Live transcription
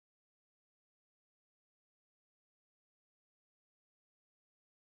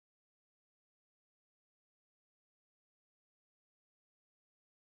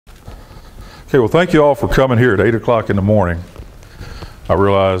Okay, well, thank you all for coming here at 8 o'clock in the morning. I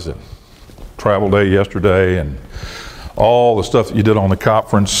realize that travel day yesterday and all the stuff that you did on the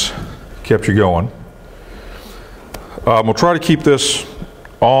conference kept you going. We'll try to keep this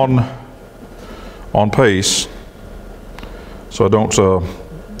on pace so I don't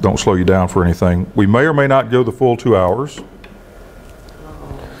slow you down for anything. We may or may not go the full 2 hours.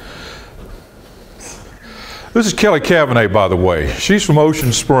 This is Kelly Cavanagh, by the way. She's from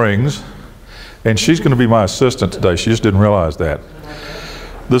Ocean Springs, and she's going to be my assistant today. She just didn't realize that.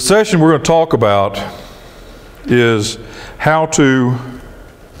 The session we're going to talk about is how to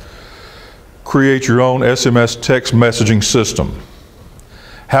create your own SMS text messaging system.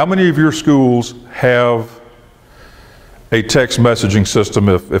 How many of your schools have a text messaging system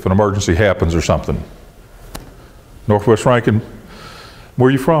if an emergency happens or something? Northwest Rankin. Where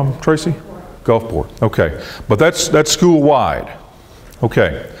are you from, Tracy? Gulfport. Okay, but that's school-wide.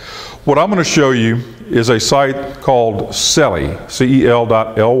 Okay, what I'm going to show you is a site called Celly,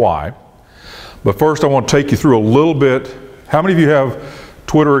 CEL.ly. But first I want to take you through a little bit. How many of you have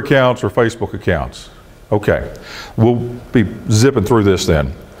Twitter accounts or Facebook accounts? Okay, we'll be zipping through this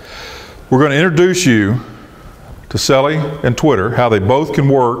then. We're going to introduce you to Celly and Twitter, how they both can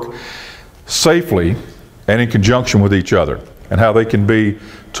work safely and in conjunction with each other, and how they can be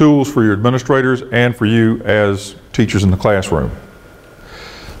tools for your administrators and for you as teachers in the classroom.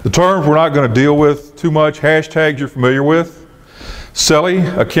 The terms we're not going to deal with too much. Hashtags you're familiar with.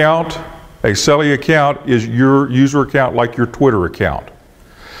 Celly account. A Celly account is your user account like your Twitter account.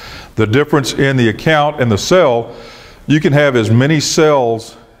 The difference in the account and the cell, you can have as many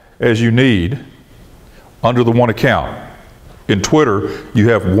cells as you need under the one account. In Twitter, you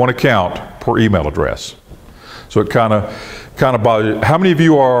have one account per email address. So it kind of bothers you. How many of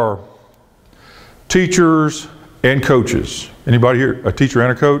you are teachers and coaches? Anybody here a teacher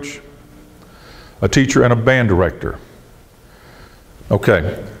and a coach? A teacher and a band director?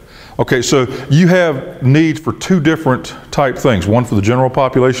 Okay. Okay, so you have needs for two different type things, one for the general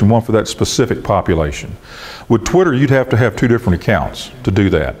population, one for that specific population. With Twitter, you'd have to have two different accounts to do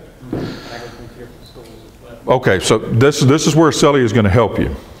that. Okay, so this is where Celly is going to help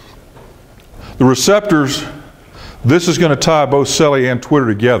you. The receptors, this is going to tie both Celly and Twitter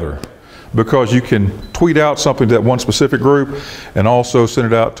together because you can tweet out something to that one specific group and also send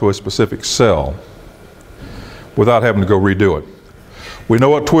it out to a specific cell without having to go redo it. We know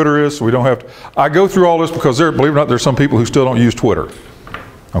what Twitter is, so we don't have to. I go through all this because believe it or not, there's some people who still don't use Twitter.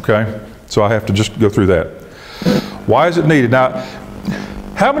 Okay? So I have to just go through that. Why is it needed? Now,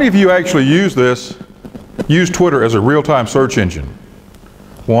 how many of you actually use Twitter as a real-time search engine?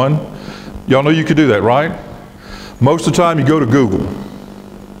 One. Y'all know you could do that, right? Most of the time you go to Google,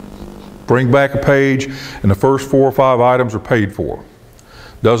 bring back a page, and the first 4 or 5 items are paid for.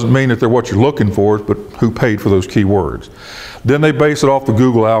 Doesn't mean that they're what you're looking for, but who paid for those keywords. Then they base it off the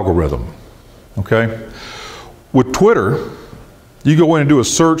Google algorithm, okay? With Twitter, you go in and do a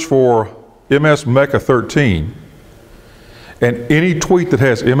search for MS Mecca 13, and any tweet that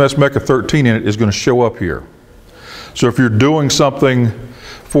has MS Mecca 13 in it is going to show up here. So if you're doing something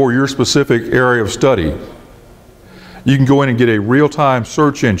for your specific area of study, you can go in and get a real-time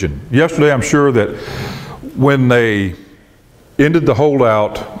search engine. Yesterday, I'm sure that when they ended the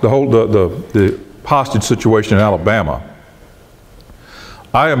holdout, the hostage situation in Alabama,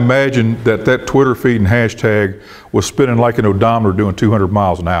 I imagine that Twitter feed and hashtag was spinning like an odometer doing 200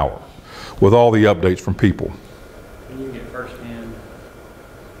 miles an hour with all the updates from people. And you can get first-hand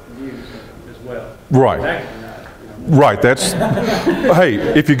views as well. Right. Right. That's hey.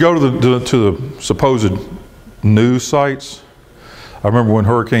 If you go to the supposed news sites, I remember when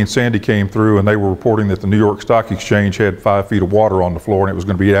Hurricane Sandy came through and they were reporting that the New York Stock Exchange had 5 feet of water on the floor and it was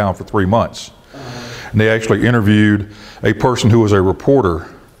going to be down for 3 months. And they actually interviewed a person who was a reporter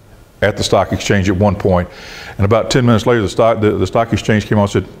at the stock exchange at one point, and about 10 minutes later the stock exchange came on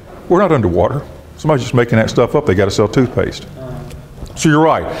and said, "We're not underwater. Somebody's just making that stuff up. They got to sell toothpaste." So you're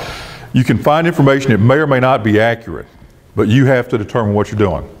right. You can find information. It may or may not be accurate, but you have to determine what you're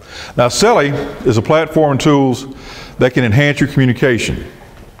doing. Now, Celly is a platform and tools that can enhance your communication.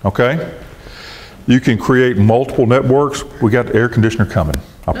 Okay? You can create multiple networks. We got the air conditioner coming,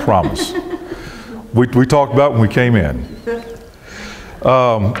 I promise. We talked about when we came in.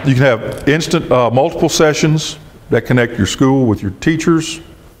 You can have instant multiple sessions that connect your school with your teachers,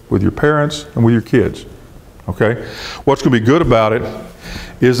 with your parents, and with your kids. Okay? What's going to be good about it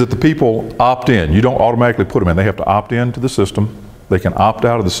is that the people opt in. You don't automatically put them in. They have to opt in to the system. They can opt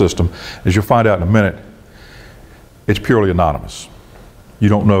out of the system. As you'll find out in a minute, it's purely anonymous. You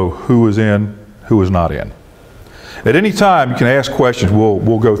don't know who is in, who is not in. At any time, you can ask questions.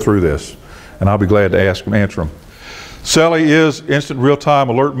 We'll go through this and I'll be glad to answer them. CELI is instant real-time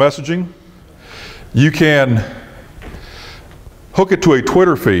alert messaging. You can hook it to a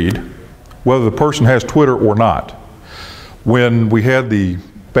Twitter feed, whether the person has Twitter or not. When we had the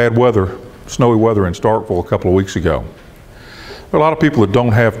bad weather, snowy weather in Starkville a couple of weeks ago, there are a lot of people that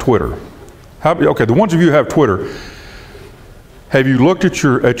don't have Twitter. Okay, the ones of you who have Twitter, have you looked at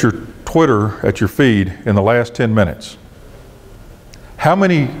your Twitter, at your feed in the last 10 minutes? How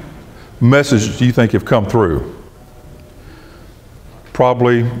many messages do you think have come through?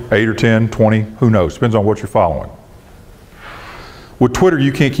 Probably 8 or 10, 20, who knows, depends on what you're following. With Twitter,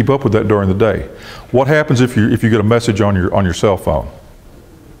 you can't keep up with that during the day. What happens if you get a message on your cell phone?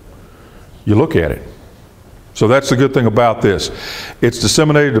 You look at it. So that's the good thing about this. It's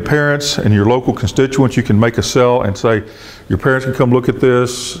disseminated to parents and your local constituents. You can make a cell and say, your parents can come look at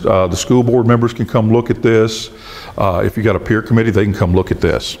this, the school board members can come look at this. If you got a peer committee, they can come look at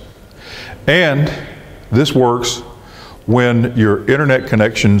this. And this works when your internet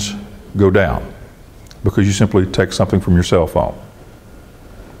connections go down, because you simply text something from your cell phone.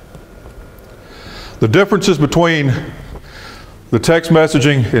 The differences between the text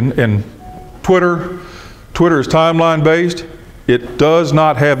messaging and Twitter. Twitter is timeline based. It does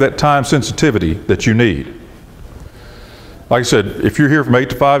not have that time sensitivity that you need. Like I said, if you're here from 8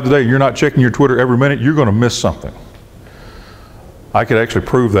 to 5 today and you're not checking your Twitter every minute, you're going to miss something. I could actually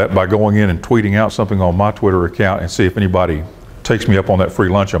prove that by going in and tweeting out something on my Twitter account and see if anybody takes me up on that free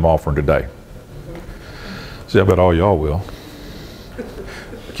lunch I'm offering today. See, I bet all y'all will.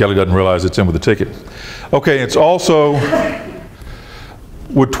 Kelly doesn't realize it's in with the ticket. Okay, it's also,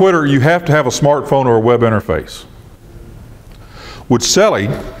 with Twitter, you have to have a smartphone or a web interface. With CELI,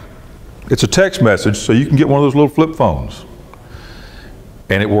 it's a text message, so you can get one of those little flip phones,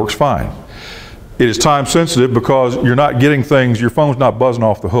 and it works fine. It is time sensitive because you're not getting things, your phone's not buzzing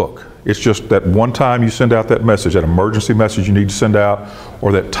off the hook. It's just that one time you send out that message, that emergency message you need to send out,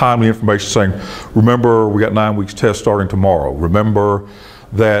 or that timely information saying, remember, we got 9 weeks test starting tomorrow. Remember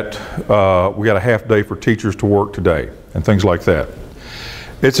that we got a half day for teachers to work today, and things like that.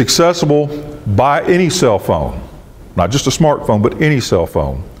 It's accessible by any cell phone, not just a smartphone, but any cell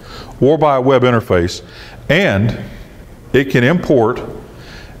phone, or by a web interface, and it can import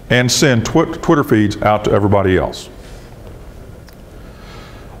and send Twitter feeds out to everybody else.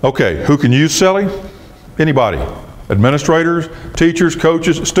 Okay, who can use CELI? Anybody. Administrators, teachers,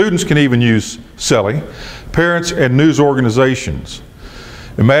 coaches, students can even use CELI. Parents and news organizations.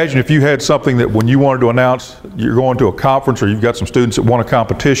 Imagine if you had something that when you wanted to announce you're going to a conference or you've got some students that won a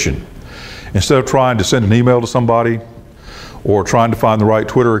competition, instead of trying to send an email to somebody or trying to find the right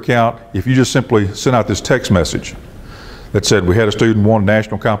Twitter account, if you just simply sent out this text message that said, we had a student won a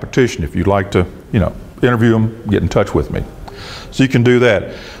national competition, if you'd like to, interview them, get in touch with me. So you can do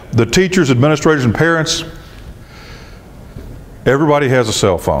that. The teachers, administrators, and parents, everybody has a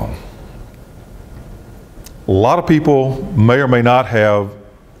cell phone. A lot of people may or may not have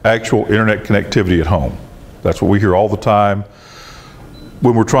actual internet connectivity at home. That's what we hear all the time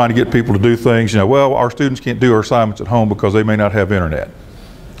when we're trying to get people to do things. Well, our students can't do our assignments at home because they may not have internet.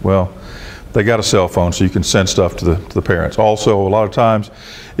 Well, they got a cell phone, so you can send stuff to the parents. Also, a lot of times,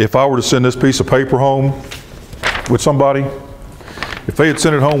 if I were to send this piece of paper home with somebody, if they had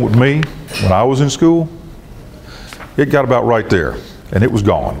sent it home with me when I was in school, it got about right there, and it was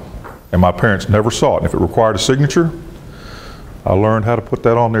gone. And my parents never saw it. And if it required a signature, I learned how to put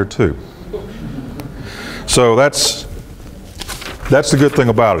that on there too. So that's the good thing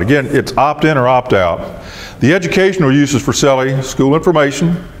about it. Again, it's opt-in or opt-out. The educational uses for CELI: school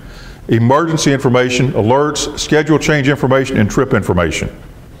information, emergency information, alerts, schedule change information, and trip information.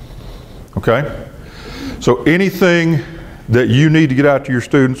 Okay? So anything that you need to get out to your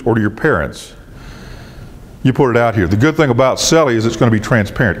students or to your parents, you put it out here. The good thing about CELI is it's going to be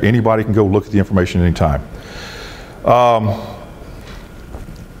transparent. Anybody can go look at the information anytime.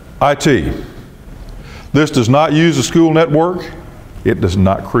 IT. This does not use a school network. It does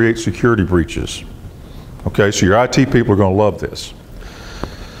not create security breaches. Okay, so your IT people are going to love this.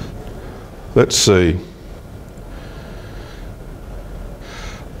 Let's see.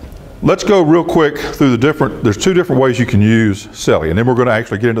 Let's go real quick through there's 2 different ways you can use CELI, and then we're going to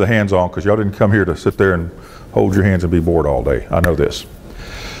actually get into the hands-on, because y'all didn't come here to sit there and hold your hands and be bored all day. I know this.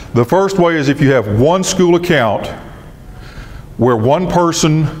 The first way is if you have one school account where one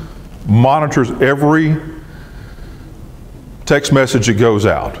person monitors every text message that goes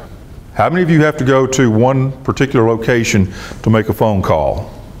out. How many of you have to go to one particular location to make a phone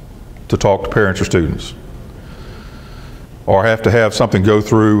call to talk to parents or students? Or have to have something go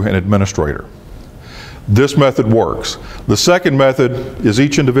through an administrator? This method works. The second method is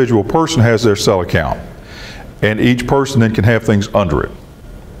each individual person has their cell account, and each person then can have things under it.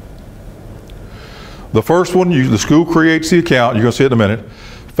 The first one, the school creates the account, you're going to see it in a minute.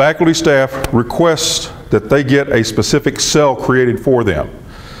 Faculty staff request that they get a specific cell created for them.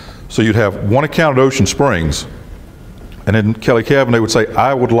 So you'd have one account at Ocean Springs, and in Kelly Cavanagh would say,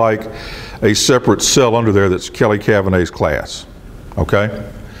 I would like a separate cell under there that's Kelly Cavanagh's class, okay?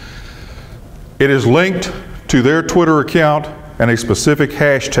 It is linked to their Twitter account and a specific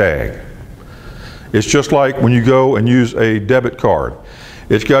hashtag. It's just like when you go and use a debit card.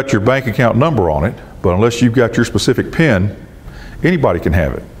 It's got your bank account number on it, but unless you've got your specific PIN, anybody can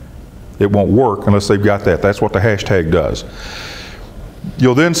have it. It won't work unless they've got that. That's what the hashtag does.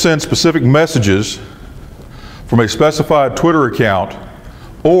 You'll then send specific messages from a specified Twitter account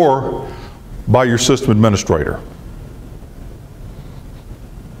or by your system administrator.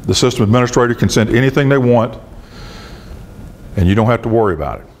 The system administrator can send anything they want, and you don't have to worry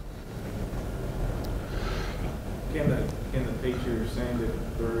about it. Can the teacher send it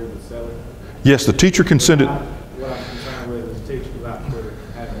through the seller? Yes, the teacher can send it. What I'm concerned with is teachers without Twitter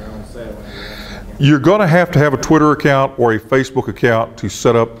having their own cell. You're going to have a Twitter account or a Facebook account to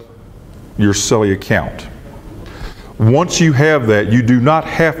set up your CELI account. Once you have that, you do not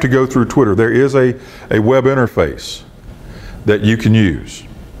have to go through Twitter. There is a web interface that you can use.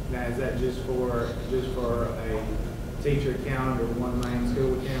 Now, is that just for a teacher account or one main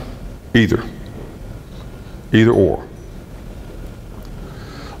school account? Either. Either or.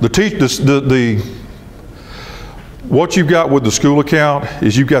 What you've got with the school account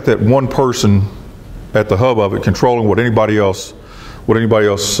is you've got that one person at the hub of it controlling what anybody else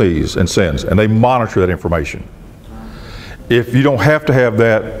sees and sends, and they monitor that information. If you don't have to have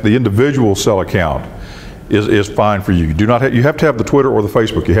that, the individual cell account is fine for you. You have to have the Twitter or the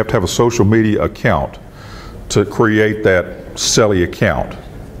Facebook. You have to have a social media account to create that CELI account.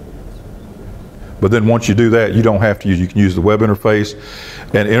 But then once you do that, you don't have to you can use the web interface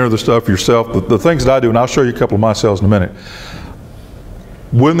and enter the stuff yourself. The things that I do, and I'll show you a couple of my cells in a minute.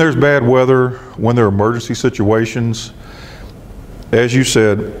 When there's bad weather, when there are emergency situations, as you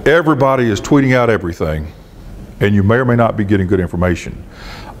said, everybody is tweeting out everything, and you may or may not be getting good information.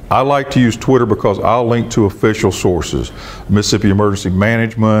 I like to use Twitter because I'll link to official sources, Mississippi Emergency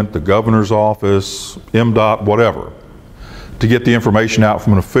Management, the governor's office, MDOT, whatever, to get the information out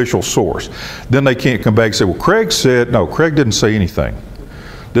from an official source. Then they can't come back and say, well, Craig said, no, Craig didn't say anything.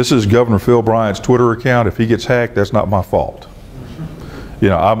 This is Governor Phil Bryant's Twitter account. If he gets hacked, that's not my fault. You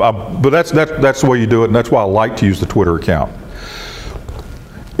know, but that's the way you do it, and that's why I like to use the Twitter account.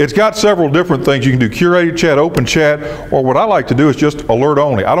 It's got several different things. You can do curated chat, open chat, or what I like to do is just alert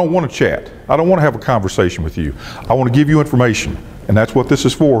only. I don't want to chat. I don't want to have a conversation with you. I want to give you information, and that's what this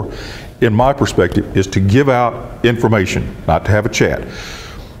is for, in my perspective, is to give out information, not to have a chat.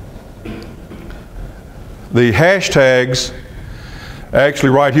 The hashtags, actually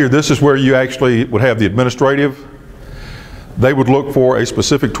right here, this is where you actually would have the administrative. They would look for a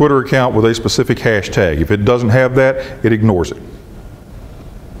specific Twitter account with a specific hashtag. If it doesn't have that, it ignores it.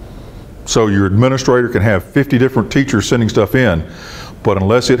 So your administrator can have 50 different teachers sending stuff in, but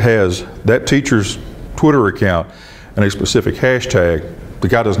unless it has that teacher's Twitter account and a specific hashtag, the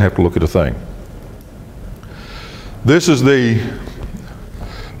guy doesn't have to look at a thing. This is the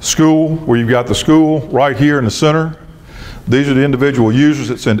school, where you've got the school right here in the center. These are the individual users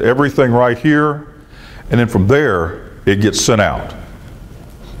that send everything right here, and then from there, it gets sent out.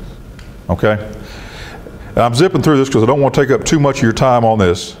 Okay? And I'm zipping through this because I don't want to take up too much of your time on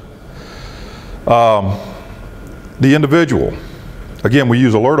this. The individual, again, we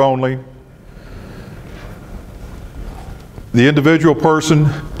use alert only. The individual person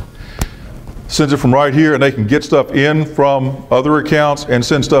sends it from right here, and they can get stuff in from other accounts and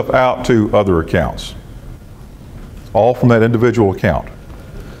send stuff out to other accounts. All from that individual account.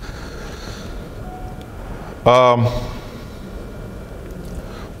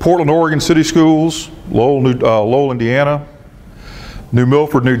 Portland, Oregon City Schools, Lowell, Indiana, New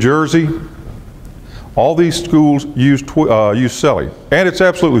Milford, New Jersey. All these schools use CELI, and it's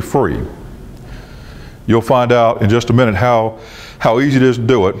absolutely free. You'll find out in just a minute how easy it is to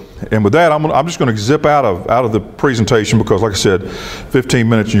do it. And with that, I'm just going to zip out of the presentation because, like I said, 15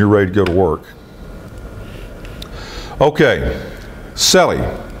 minutes and you're ready to go to work. Okay, CELI.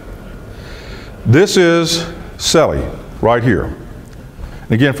 This is CELI right here.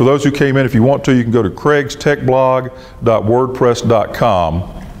 And again, for those who came in, if you want to, you can go to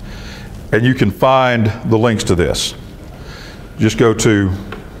craigstechblog.wordpress.com and you can find the links to this. Just go to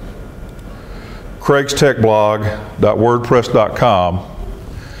craigstechblog.wordpress.com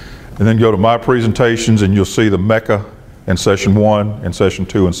and then go to My Presentations, and you'll see the Mecca in session 1 and session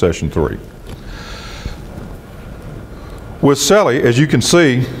 2 and session 3. With Selly, as you can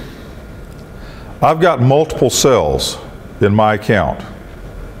see, I've got multiple cells in my account.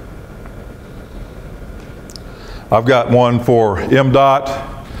 I've got one for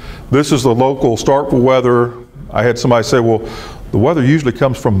MDOT. This is the local Starkville weather. I had somebody say, well, the weather usually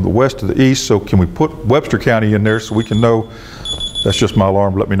comes from the west to the east, so can we put Webster County in there so we can know? That's just my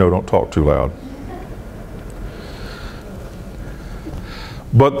alarm. Let me know, don't talk too loud.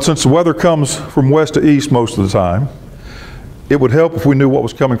 But since the weather comes from west to east most of the time, it would help if we knew what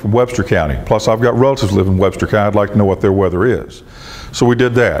was coming from Webster County. Plus, I've got relatives live in Webster County. I'd like to know what their weather is. So we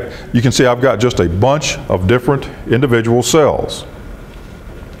did that. You can see I've got just a bunch of different individual cells.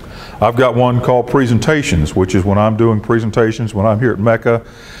 I've got one called Presentations, which is when I'm doing presentations, when I'm here at Mecca.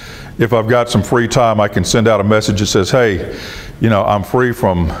 If I've got some free time, I can send out a message that says, hey, you know, I'm free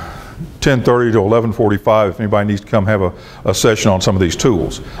from 10:30 to 11:45 if anybody needs to come have a session on some of these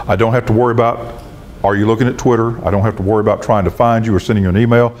tools. I don't have to worry about, are you looking at Twitter? I don't have to worry about trying to find you or sending you an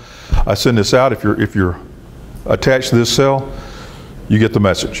email. I send this out. If you're attached to this cell, you get the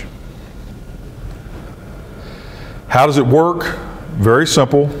message. How does it work? Very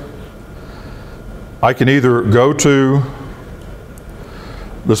simple. I can either go to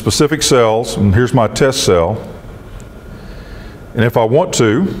the specific cells, and here's my test cell, and if I want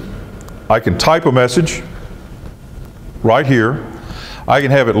to, I can type a message right here. I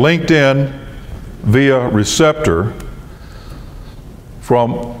can have it linked in via receptor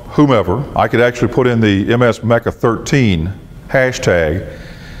from whomever. I could actually put in the MS Mecca 13 hashtag,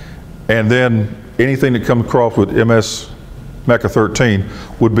 and then anything that comes across with MS Mecca 13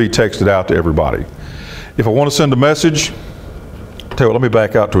 would be texted out to everybody. If I want to send a message, tell you what, let me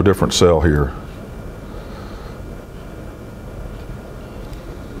back out to a different cell here.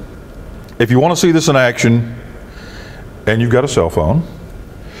 If you want to see this in action and you've got a cell phone,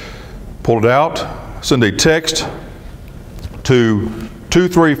 pull it out, send a text to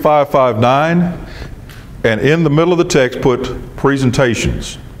 23559, and in the middle of the text put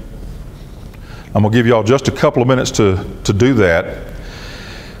Presentations. I'm going to give you all just a couple of minutes to do that.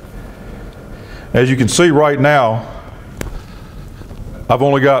 As you can see right now, I've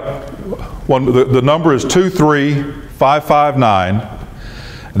only got one. The number is 23559,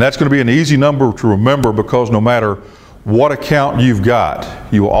 and that's going to be an easy number to remember because no matter what account you've got,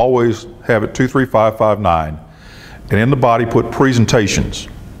 you will always have it 23559, and in the body put Presentations.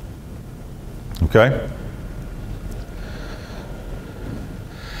 Okay?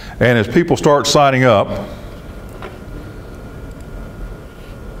 And as people start signing up,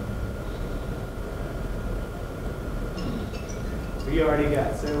 We already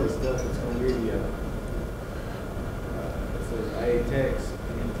got silly stuff that's on video. It says A text,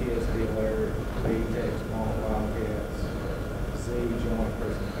 NTSD alert, B text, small wildcats, C joint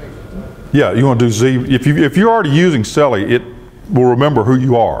presentations. yeah, you want to do Z. If you're already using Selly, it will remember who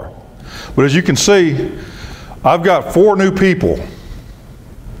you are. But as you can see, I've got 4 new people,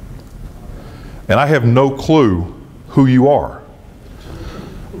 and I have no clue who you are.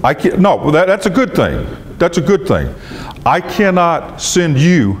 I can't, no, that's a good thing. That's a good thing. I cannot send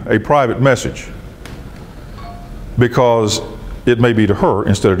you a private message because it may be to her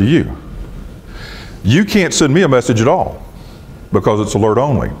instead of to you. You can't send me a message at all because it's alert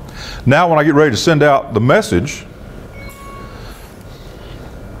only. Now when I get ready to send out the message,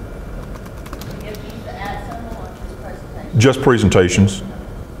 just Presentations.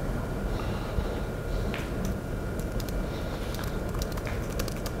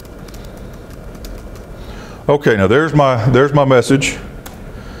 Okay, now there's my message,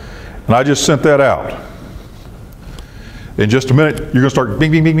 and I just sent that out. In just a minute, you're going to start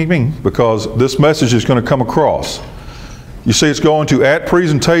bing, bing, bing, bing, bing, because this message is going to come across. You see it's going to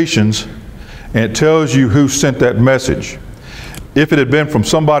 @presentations, and it tells you who sent that message. If it had been from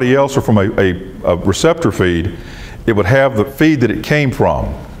somebody else or from a receptor feed, it would have the feed that it came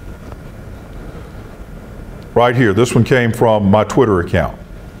from. Right here, this one came from my Twitter account.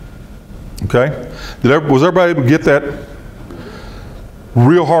 Okay? Was everybody able to get that?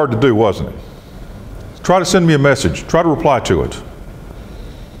 Real hard to do, wasn't it? Try to send me a message. Try to reply to it.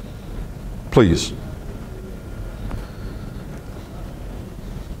 Please.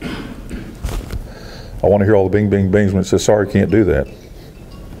 I want to hear all the bing, bing, bings when it says, sorry, can't do that.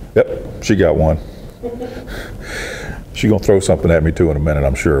 Yep, she got one. She's going to throw something at me too in a minute,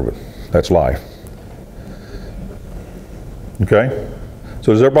 I'm sure, but that's life. Okay?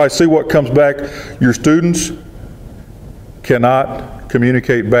 So does everybody see what comes back? Your students cannot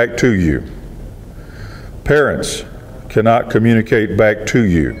communicate back to you. Parents cannot communicate back to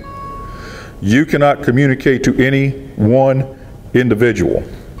you. You cannot communicate to any one individual.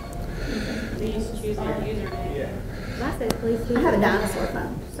 Please choose your username. I said, please do. I have a dinosaur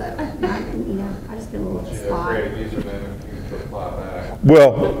phone, so, I just been a little slide.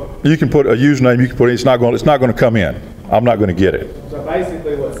 Well, you can put a username, you can put, it's not going to come in. I'm not going to get it. So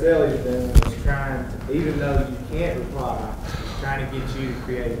basically what Sally's doing is trying to, even though you can't reply, she's trying to get you to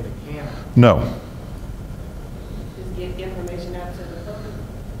create an account. No. Just give information out to the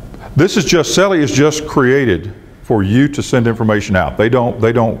public. This is just, Sally is just created for you to send information out. They don't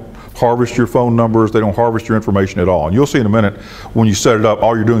harvest your phone numbers, they don't harvest your information at all. And you'll see in a minute when you set it up,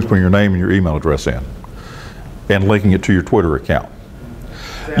 all you're doing is putting your name and your email address in and linking it to your Twitter account.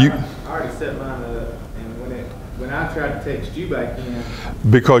 See, I already set mine up, and when I tried to text you back in,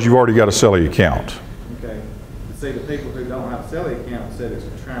 Because you've already got a Sally account. okay, but see, the people who don't have a Sallie account said it's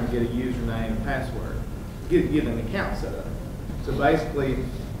trying to get a username and password, get an account set up. So basically,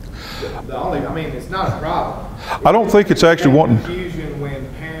 the only, I mean, it's not a problem. I don't think it's actually wanting, Confusion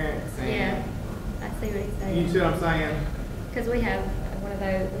when parents and, Yeah, I see what he's you saying. see what I'm saying? Because we have one of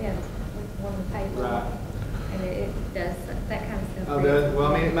those, we have one of the paper, Right. and it does that kind of stuff. Oh, does,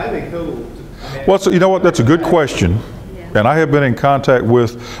 well, I mean, it may be cool. I mean, well, so, you know what, that's a good question. Yeah. And I have been in contact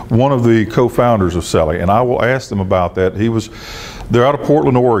with one of the co-founders of Sally, and I will ask them about that. They're out of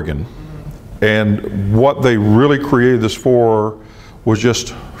Portland, Oregon, and what they really created this for was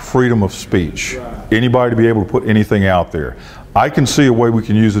just freedom of speech. Right. Anybody to be able to put anything out there. I can see a way we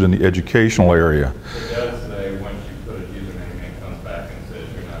can use it in the educational area. It does say once you put a username in, it comes back and says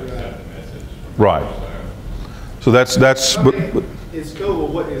you're not accepting message. Right. So that's, I but mean, it's cool,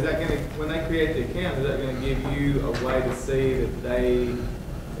 but what, is that gonna, when they create the account, is that gonna give you a way to see that they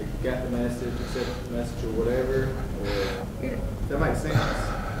got the message, accepted the message or whatever? Or, does that make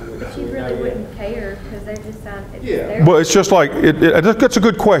sense? She really wouldn't care, because they're just signed, it's Yeah. their. well, it's just like, that's a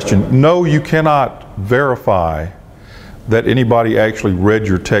good question. No, you cannot verify that anybody actually read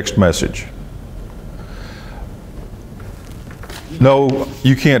your text message. No,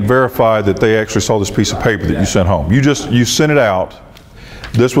 you can't verify that they actually saw this piece of paper that you sent home. You sent it out.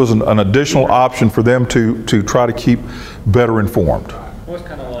 This was an additional option for them to try to keep better informed. Well, it's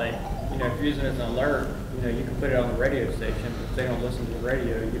kind of like, if you're using it as an alert, you can put it on the radio station, but if they don't listen to the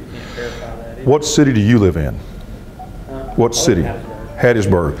radio, you can't verify that either. What city do you live in? What city?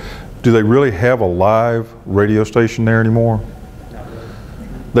 Hattiesburg. Do they really have a live radio station there anymore? Not really.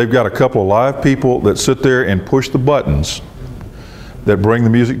 They've got a couple of live people that sit there and push the buttons that bring the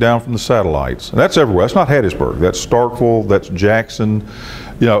music down from the satellites. And that's everywhere. That's not Hattiesburg. That's Starkville, that's Jackson.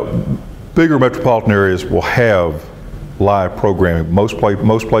 Bigger metropolitan areas will have live programming. Most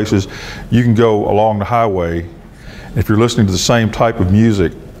places, you can go along the highway. If you're listening to the same type of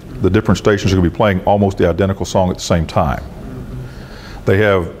music, the different stations are going to be playing almost the identical song at the same time. They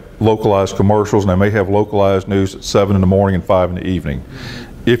have localized commercials, and they may have localized news at 7 in the morning and 5 in the evening,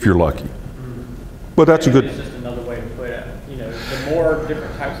 if you're lucky. But that's a good... It's just another way to put it. The more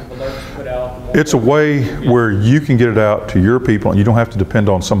different types of alerts you put out, the more... It's a way where you can get it out to your people, and you don't have to depend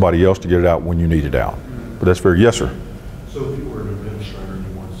on somebody else to get it out when you need it out. But that's very... Yes, sir? So if you were an administrator and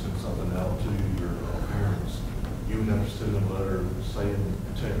you wanted to send something out to your parents, you would have to send them a letter saying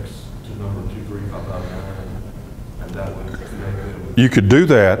text to number 23559, and that would connect them with... You could do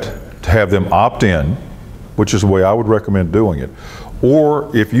that to have them opt in, which is the way I would recommend doing it.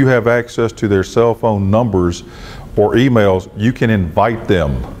 Or if you have access to their cell phone numbers or emails, you can invite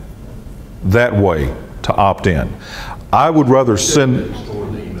them that way to opt in. I would rather send... Store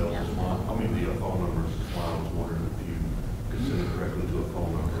the emails as well. I mean, the phone numbers is why I was wondering if you could send it directly to a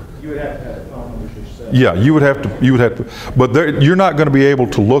phone number. You would have to have the phone numbers yourself. Yeah, you would have to, but you're not going to be able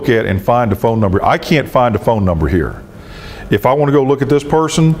to look at and find a phone number. I can't find a phone number here. If I want to go look at this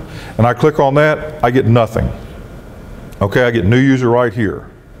person and I click on that, I get nothing. Okay, I get new user right here.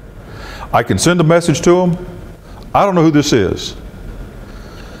 I can send a message to them. I don't know who this is.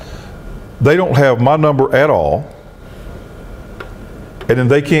 They don't have my number at all, and then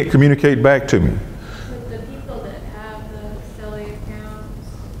they can't communicate back to me. With the people that have the Sallie accounts,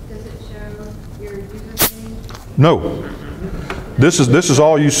 does it show your username? No. This is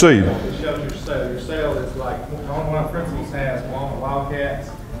all you see. It shows your sale. Your sale is like, one of my principals has one with Wildcats,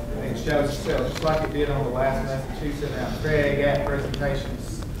 and it shows your sale, just like it did on the last message you sent out. Craig at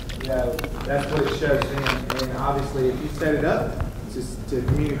presentations, that's what it shows then. And obviously, if you set it up to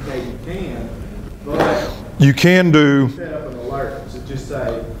communicate, you can, but You can do, set up an alert to just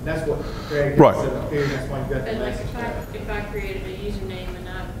say, that's what Craig Right. has set up here, and that's why you got the But like message. if I created a username and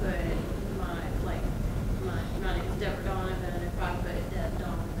I put my name is Deborah Donovan, if I put Deb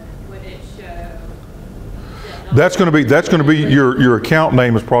Donovan, would it show Deb That's going to be your account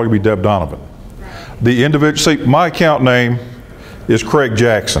name is probably be Deb Donovan. The individual, see, my account name is Craig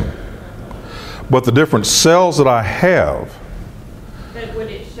Jackson, but the different cells that I have. But would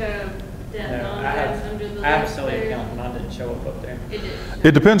it show Deb No, Donovan under the list? I have a Celly there? account, mine didn't show up there. It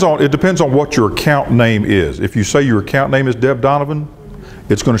didn't. It depends on what your account name is. If you say your account name is Deb Donovan,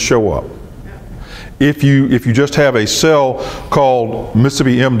 it's going to show up. If you just have a cell called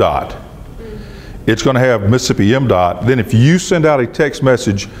Mississippi MDOT, it's going to have Mississippi MDOT. Then if you send out a text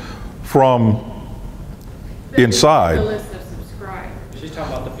message from inside. The list of subscribers. She's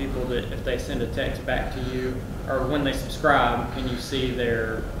talking about the people that if they send a text back to you, or when they subscribe, can you see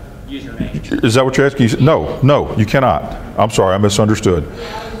their username? Is that what you're asking? No, you cannot. I'm sorry, I misunderstood.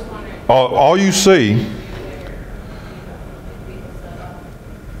 All you see,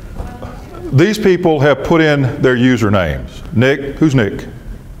 these people have put in their usernames. Nick, who's Nick?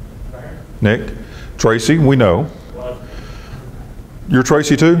 Nick. Tracy, we know. You're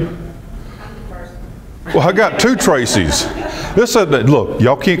Tracy too? Well, I got two Tracys. Look,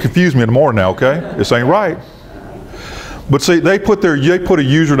 y'all can't confuse me anymore now, okay? This ain't right. But see, they put a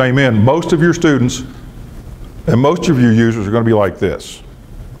username in. Most of your students and most of your users are going to be like this.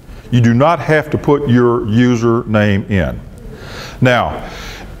 You do not have to put your username in. Now,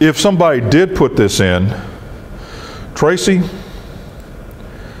 if somebody did put this in, Tracy,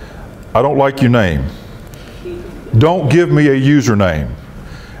 I don't like your name. Don't give me a username.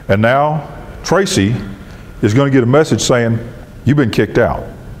 And now, Tracy is going to get a message saying, you've been kicked out.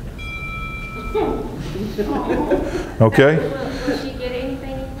 Okay? Will she get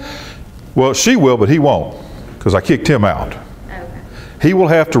anything? Well, she will, but he won't, because I kicked him out. Okay. He will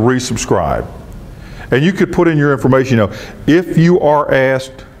have to resubscribe. And you could put in your information, if you are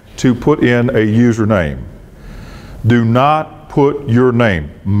asked to put in a username, do not put your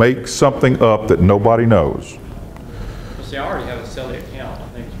name. Make something up that nobody knows. Well, see, I already have a Celly account. I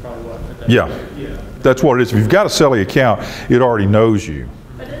think it's probably what I put that. Yeah, that's what it is. If you've got a Celly account, it already knows you.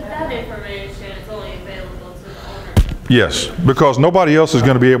 But that information is only available to the owner. Yes, because nobody else is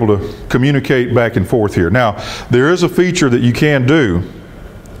going to be able to communicate back and forth here. Now, there is a feature that you can do.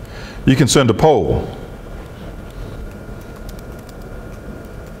 You can send a poll.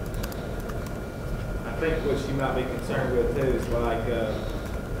 I think what she might be concerned with too is like,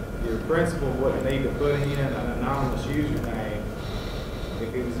 your principal wouldn't need to put in an anonymous username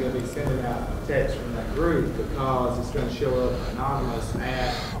if he was going to be sending out text from that group, because it's going to show up anonymous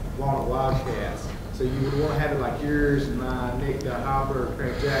at Walnut Wildcats. So you would want to have it like yours and mine, Nick Hopper,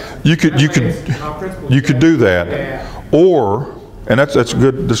 Craig Jackson. You could do that, or, and that's a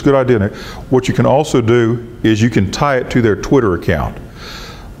good idea, Nick. What you can also do is you can tie it to their Twitter account.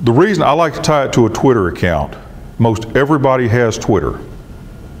 The reason I like to tie it to a Twitter account, most everybody has Twitter.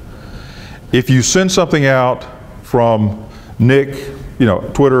 If you send something out from Nick,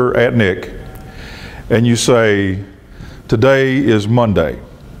 Twitter at Nick, and you say, today is Monday,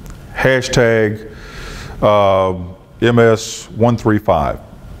 hashtag MS135.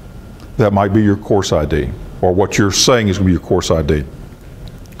 That might be your course ID, or what you're saying is going to be your course ID.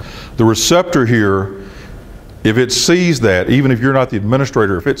 The receptor here, if it sees that, even if you're not the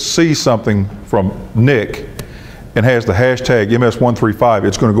administrator, if it sees something from Nick and has the hashtag MS135,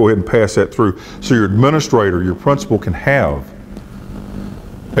 it's going to go ahead and pass that through. So your administrator, your principal, can have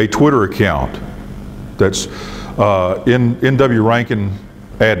a Twitter account that's NW Rankin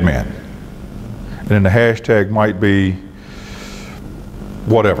admin. And then the hashtag might be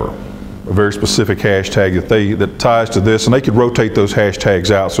whatever, a very specific hashtag that ties to this, and they could rotate those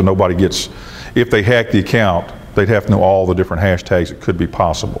hashtags out so nobody gets, if they hack the account, they'd have to know all the different hashtags that could be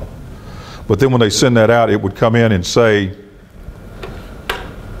possible. But then when they send that out, it would come in and say,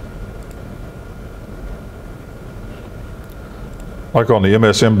 like on the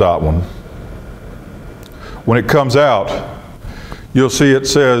MSM.1 one, when it comes out, you'll see it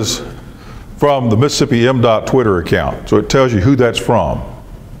says from the Mississippi MDOT Twitter account. So it tells you who that's from.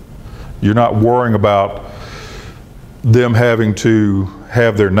 You're not worrying about them having to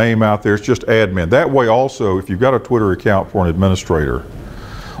have their name out there. It's just admin. That way also, if you've got a Twitter account for an administrator,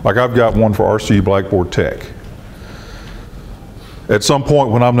 like I've got one for RCU Blackboard Tech. At some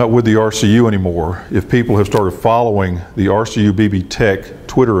point when I'm not with the RCU anymore, if people have started following the RCU BB Tech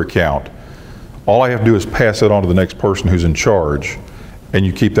Twitter account, all I have to do is pass it on to the next person who's in charge, and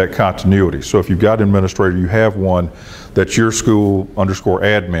you keep that continuity. So if you've got an administrator, you have one that's your school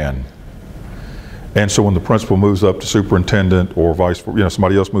 _admin. And so when the principal moves up to superintendent or vice versa,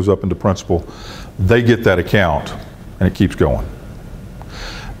 somebody else moves up into principal, they get that account and it keeps going.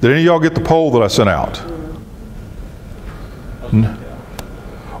 Did any of y'all get the poll that I sent out?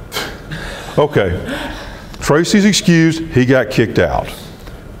 Okay. Tracy's excused, he got kicked out.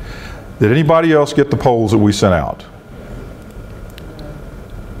 Did anybody else get the polls that we sent out?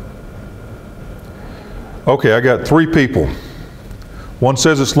 Okay, I got 3 people. One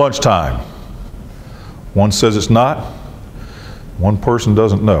says it's lunchtime. One says it's not. One person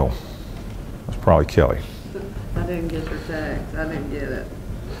doesn't know. That's probably Kelly. I didn't get your text. I didn't get it.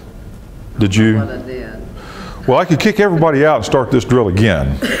 Did you? What I did. Well, I could kick everybody out and start this drill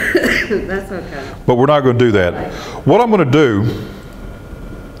again. That's okay. But we're not going to do that. What I'm going to do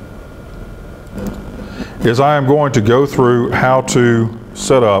is I am going to go through how to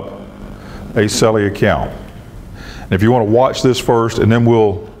set up a Selly account. And if you want to watch this first, and then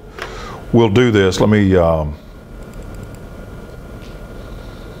we'll do this. Let me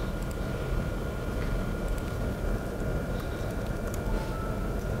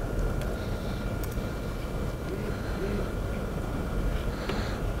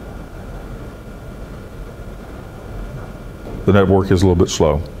the network is a little bit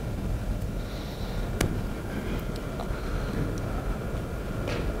slow.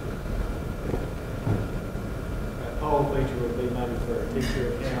 Poll feature would be maybe for a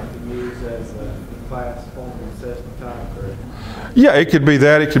teacher account to use as a class form assessment type, or Yeah, it could be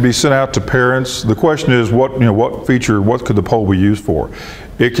that. It could be sent out to parents. The question is, what feature, what could the poll be used for?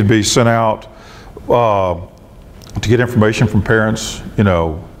 It could be sent out to get information from parents.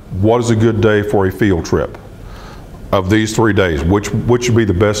 What is a good day for a field trip? Of these 3 days, which would be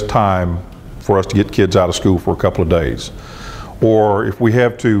the best time for us to get kids out of school for a couple of days? Or if we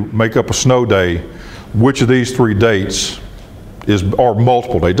have to make up a snow day, which of these 3 dates or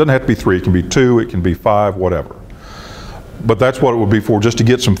multiple days? It doesn't have to be 3, it can be 2, it can be 5, whatever. But that's what it would be for, just to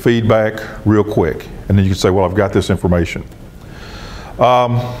get some feedback real quick. And then you can say, well, I've got this information.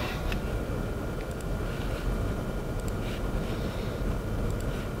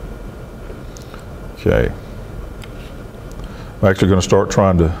 Okay. I'm actually going to start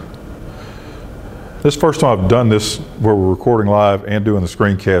trying to, this is the first time I've done this where we're recording live and doing the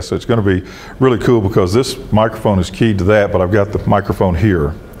screencast, so it's going to be really cool because this microphone is keyed to that, but I've got the microphone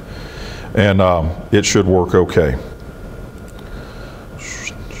here, and it should work okay.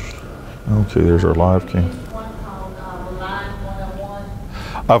 Okay, there's our live cam.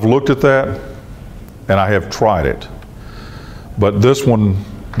 I've looked at that, and I have tried it, but this one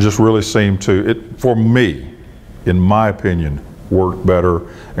just really seemed to, for me, in my opinion, worked better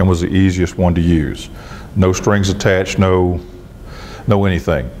and was the easiest one to use. No strings attached, no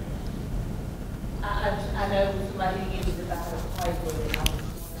anything. I know somebody uses it about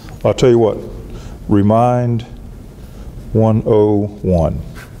it. I'll tell you what, Remind 101.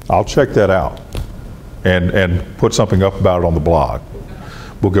 I'll check that out and put something up about it on the blog.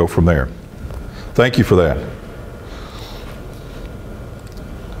 We'll go from there. Thank you for that.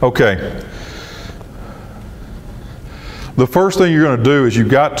 Okay. The first thing you're going to do is you've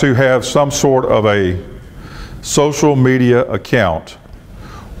got to have some sort of a social media account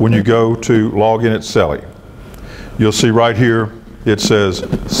when you go to log in at Selly. You'll see right here it says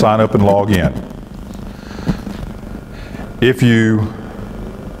sign up and log in. If you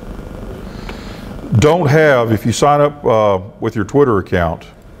don't have, if you sign up with your Twitter account,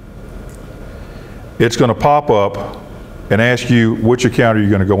 it's going to pop up and ask you which account are you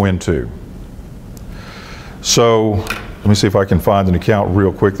going to go into. So let me see if I can find an account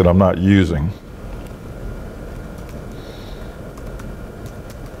real quick that I'm not using.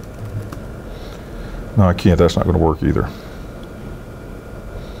 No, I can't. That's not going to work either.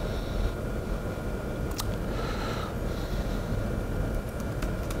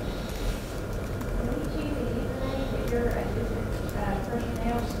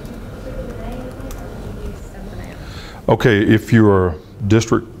 Okay, if you're a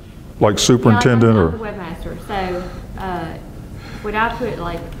district like superintendent I'm or the webmaster, so would I put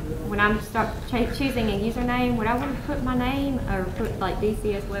like when I'm choosing a username, would I want to put my name or put like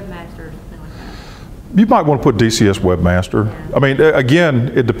DCS webmaster or something like that? you might want to put DCS webmaster. Yeah. I mean,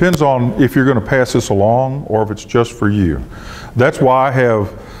 again, it depends on if you're going to pass this along or if it's just for you. That's why I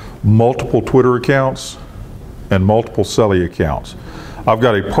have multiple Twitter accounts and multiple Selly accounts. I've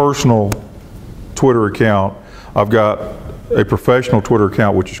got a personal Twitter account. I've got a professional Twitter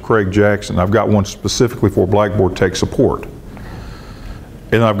account, which is Craig Jackson. I've got one specifically for Blackboard Tech Support.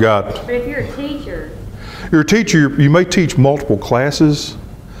 And I've got... But if you're a teacher... You're a teacher, you may teach multiple classes,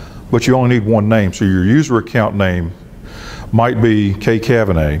 but you only need one name. So your user account name might be K.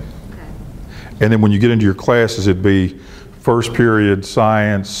 Cavanagh. Okay. And then when you get into your classes, it'd be first period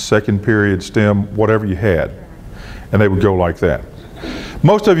science, second period STEM, whatever you had. And they would go like that.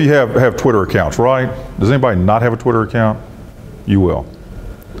 Most of you have Twitter accounts, right? Does anybody not have a Twitter account? You will.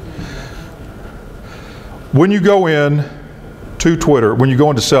 When you go in to Twitter, when you go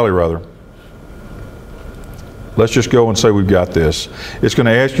into Selly rather, let's just go and say we've got this. It's going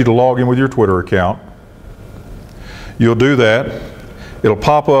to ask you to log in with your Twitter account. You'll do that. It'll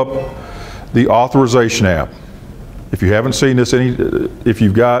pop up the authorization app. If you haven't seen this, if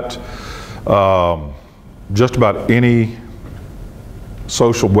you've got just about any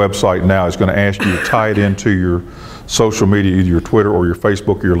social website now, it's going to ask you to tie it into your social media, either your Twitter or your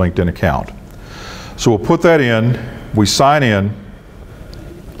Facebook or your LinkedIn account. So we'll put that in, we sign in.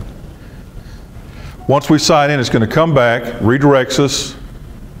 Once we sign in, it's going to come back, redirects us.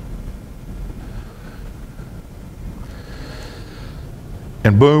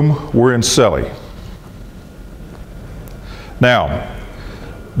 And boom, we're in Selly. Now,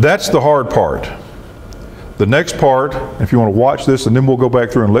 that's the hard part. The next part, if you want to watch this, and then we'll go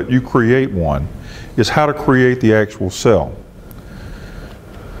back through and let you create one, is how to create the actual cell.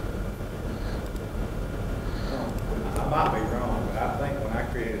 I might be wrong, but I think when I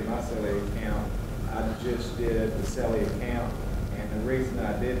created my Selly account, I just did the Selly account. And the reason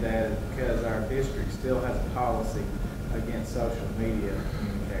I did that is because our district still has a policy against social media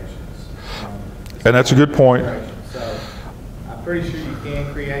communications. And that's a good point. So I'm pretty sure you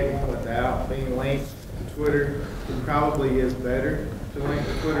can create one without being linked to Twitter. It probably is better to link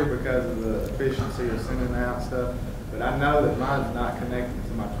to Twitter because of the efficiency of sending out stuff. But I know that mine's not connected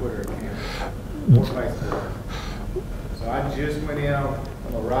to my Twitter account or Facebook. So I just went in on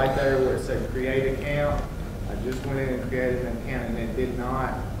the right there where it said create account. I just went in and created an account, and it did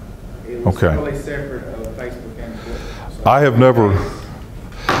not. It was totally separate of Facebook and Twitter. So I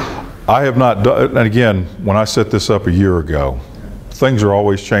have not done, and again, when I set this up a year ago, things are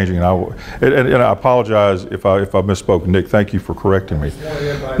always changing, and I apologize if I misspoke. Nick, thank you for correcting me.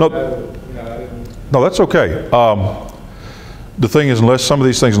 No, that's okay. The thing is, unless some of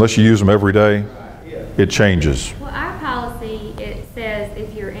these things, unless you use them every day, it changes. Well, our policy, it says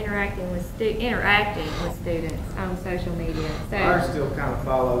if you're interacting with students on social media. So ours still kind of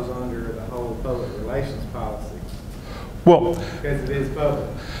follows under the whole public relations policy. Well, because it is public.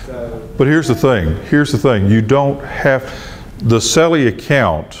 So. But here's the thing. Here's the thing. You don't have the Selly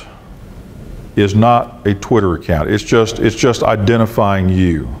account is not a Twitter account. It's just identifying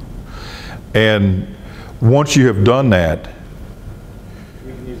you. And once you have done that,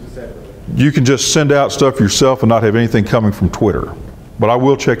 you can use it separately. You can just send out stuff yourself and not have anything coming from Twitter. But I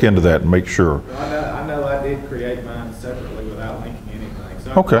will check into that and make sure. Well, I know I did create mine separately without linking anything.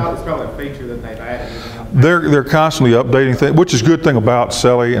 So okay. It's probably a feature that they've added. They're constantly updating things, which is a good thing about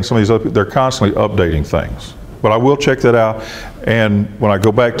Selly and some of these other, they're constantly updating things. But I will check that out, and when I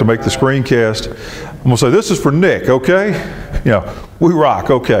go back to make the screencast, I'm gonna say, this is for Nick, okay? You know, we rock,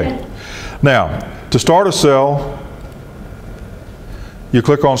 okay. Now, to start a cell, you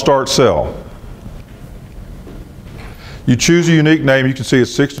click on Start Cell. You choose a unique name. You can see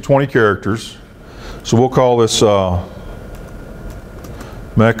it's 6 to 20 characters. So we'll call this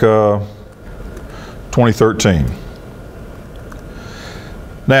Mecca 2013.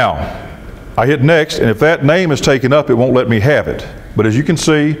 Now, I hit next, and if that name is taken up, it won't let me have it. But as you can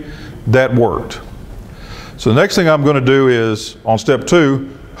see, that worked. So the next thing I'm going to do is, on step 2,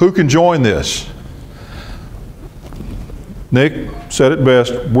 who can join this? Nick said it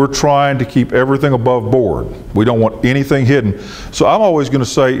best, we're trying to keep everything above board. We don't want anything hidden. So I'm always going to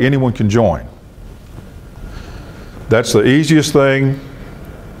say anyone can join. That's the easiest thing.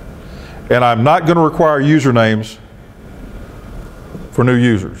 And I'm not going to require usernames for new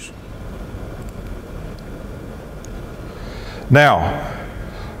users. Now,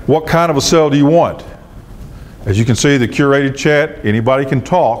 what kind of a cell do you want? As you can see, the curated chat, anybody can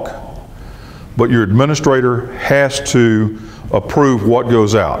talk, but your administrator has to approve what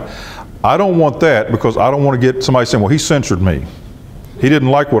goes out. I don't want that because I don't want to get somebody saying, well, he censored me. He didn't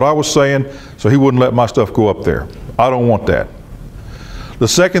like what I was saying, so he wouldn't let my stuff go up there. I don't want that. The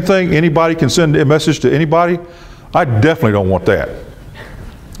second thing, anybody can send a message to anybody. I definitely don't want that.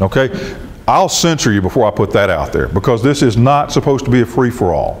 Okay? I'll censor you before I put that out there because this is not supposed to be a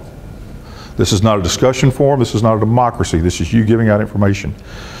free-for-all. This is not a discussion forum. This is not a democracy. This is you giving out information.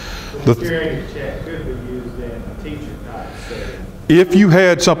 The curated chat could be used in a teacher type setting. If you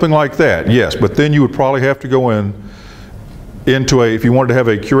had something like that, yes, but then you would probably have to go into if you wanted to have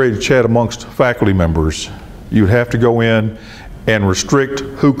a curated chat amongst faculty members, you'd have to go in and restrict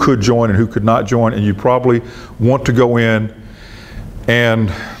who could join and who could not join, and you'd probably want to go in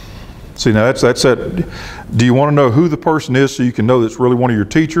and see, now that's it. Do you want to know who the person is so you can know that's really one of your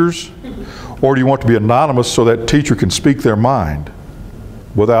teachers? Or do you want to be anonymous so that teacher can speak their mind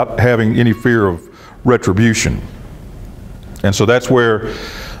without having any fear of retribution? And so that's where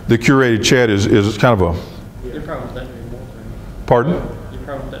the curated chat is kind of You probably want that to be more of Pardon? you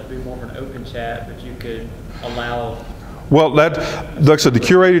probably want that to be more of an open chat, but you could allow. Well, like I said, the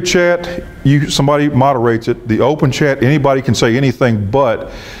curated chat, somebody moderates it. The open chat, anybody can say anything,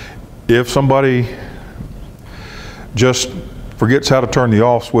 but if somebody just forgets how to turn the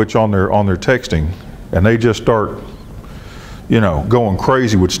off switch on their texting, and they just start, going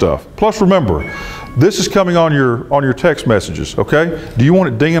crazy with stuff. Plus, remember, this is coming on your text messages. Okay? Do you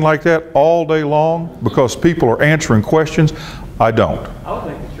want it dinging like that all day long because people are answering questions? I don't. I would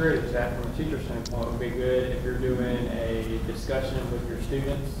think the curated chat from a teacher standpoint would be good if you're doing a discussion with your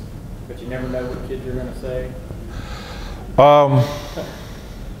students, but you never know what kids you're going to say.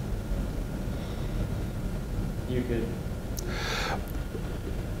 You could.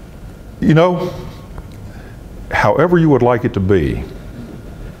 However you would like it to be,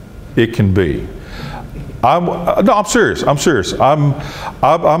 it can be. I'm serious. I'm serious.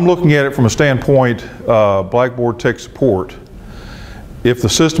 I'm looking at it from a standpoint, Blackboard tech support. If the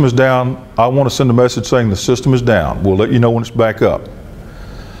system is down, I want to send a message saying the system is down. We'll let you know when it's back up.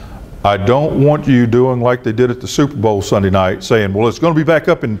 I don't want you doing like they did at the Super Bowl Sunday night, saying, well, it's going to be back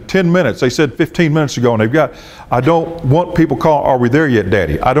up in 10 minutes. They said 15 minutes ago, and I don't want people calling, are we there yet,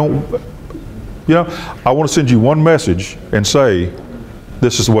 Daddy? I want to send you one message and say,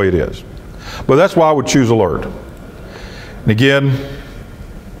 this is the way it is. But that's why I would choose alert. And again,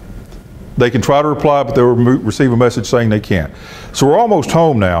 they can try to reply, but they'll receive a message saying they can't. So we're almost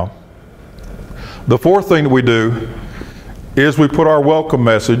home now. The fourth thing that we do is we put our welcome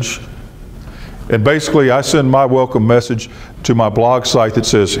message, and basically I send my welcome message to my blog site that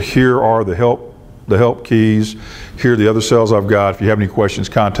says, here are the help keys, here are the other cells I've got. If you have any questions,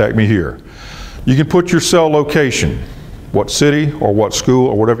 contact me here. You can put your cell location, what city or what school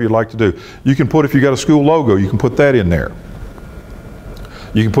or whatever you'd like to do. You can put, if you got a school logo, you can put that in there.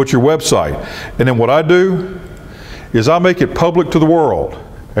 You can put your website. And then what I do is I make it public to the world.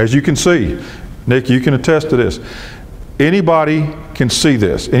 As you can see, Nick, you can attest to this. Anybody can see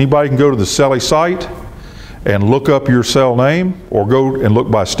this. Anybody can go to the CELI site and look up your cell name, or go and look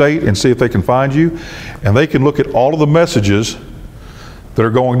by state and see if they can find you. And they can look at all of the messages that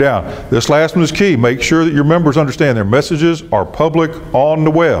are going down. This last one is key. Make sure that your members understand their messages are public on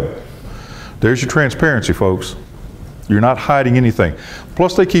the web. There's your transparency, folks. You're not hiding anything.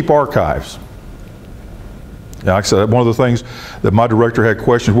 Plus, they keep archives. Like I said, one of the things that my director had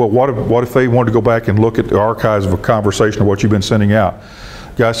questions, well, what if they wanted to go back and look at the archives of a conversation of what you've been sending out?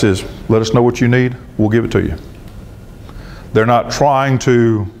 Guy says, let us know what you need, we'll give it to you. They're not trying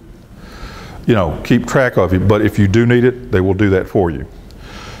to, keep track of you, but if you do need it, they will do that for you.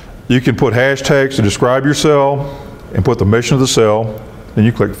 You can put hashtags to describe your cell and put the mission of the cell, then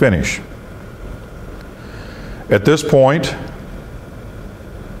you click finish. At this point,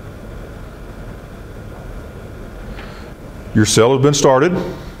 your cell has been started,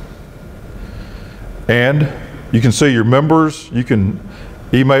 and you can see your members. You can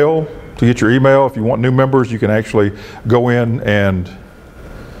email to get your email. If you want new members, you can actually go in and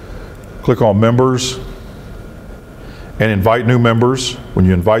click on members and invite new members. When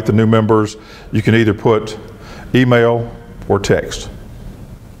you invite the new members, you can either put email or text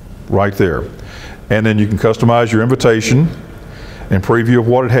right there. And then you can customize your invitation and preview of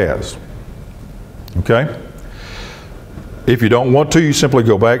what it has. Okay? If you don't want to, you simply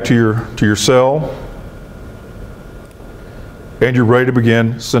go back to your cell and you're ready to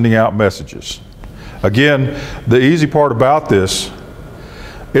begin sending out messages. Again, the easy part about this,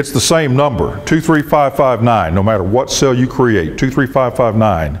 it's the same number, 23559. No matter what cell you create,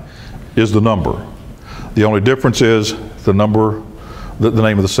 23559 is the number. The only difference is the number, the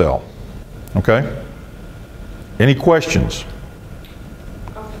name of the cell. Okay? Any questions?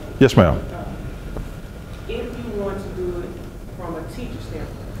 Okay. Yes, ma'am. If you want to do it from a teacher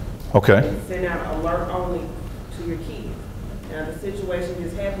standpoint, Okay. send out alert only to your kids. Now the situation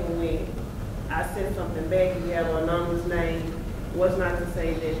just happened when I sent something back, you have an anonymous name, was not to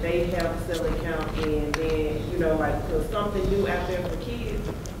say that they have a cell account, and then, because something new out there for kids,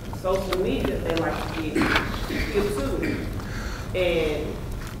 social media, they like to get too. And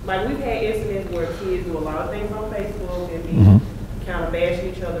like we've had incidents where kids do a lot of things on Facebook and be kind of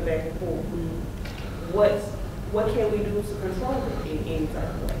bashing each other back and forth. What can we do to control it in any type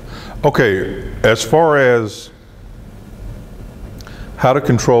of way? Okay, as far as how to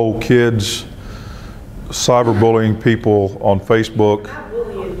control kids cyberbullying people on Facebook. Not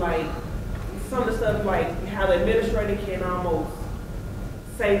bullying, like some of the stuff like how the administrator can almost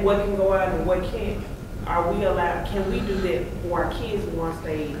say what can go out and what can't. Are we allowed, can we do that for our kids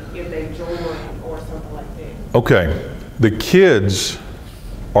if they join or something like that? Okay, the kids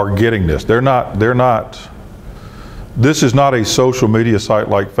are getting this. They're not This is not a social media site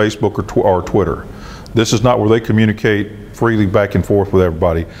like Facebook or Twitter. This is not where they communicate freely back and forth with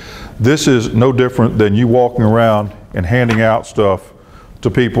everybody. This is no different than you walking around and handing out stuff to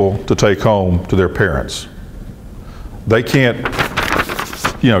people to take home to their parents. They can't,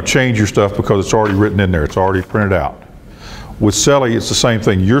 change your stuff because it's already written in there. It's already printed out. With Selly, it's the same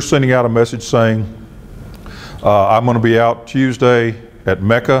thing. You're sending out a message saying, I'm going to be out Tuesday at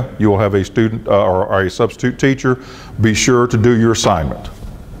Mecca. You will have a student or a substitute teacher. Be sure to do your assignment.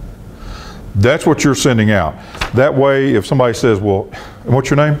 That's what you're sending out. That way, if somebody says, well, what's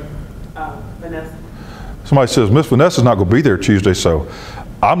your name? Vanessa. Somebody says, Miss Vanessa's not going to be there Tuesday, so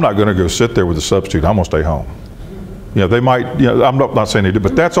I'm not going to go sit there with the substitute. I'm going to stay home. They might, I'm not saying they do,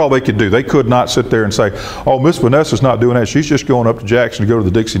 but that's all they could do. They could not sit there and say, oh, Miss Vanessa's not doing that. She's just going up to Jackson to go to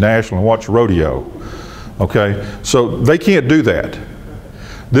the Dixie National and watch a rodeo. Okay? So they can't do that.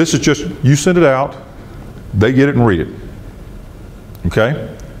 This is just, you send it out, they get it and read it.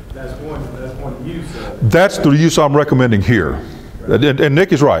 Okay? That's one use of it. That's the use I'm recommending here. And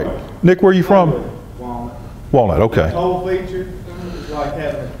Nick is right. Nick, where are you from? Walnut. Walnut, okay. The whole feature is like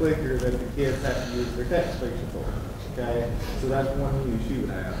having a clicker that the kids have to use their text feature for. Okay? So that's one use you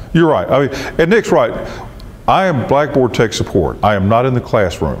would have. You're right. And Nick's right. I am Blackboard Tech Support. I am not in the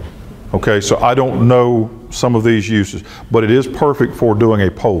classroom. Okay, so I don't know some of these uses, but it is perfect for doing a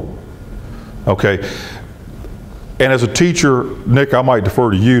poll. Okay? And as a teacher, Nick, I might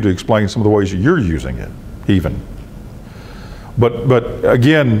defer to you to explain some of the ways that you're using it, even. But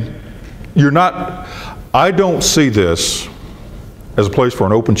again, I don't see this as a place for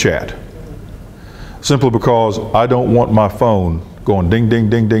an open chat, simply because I don't want my phone going ding, ding,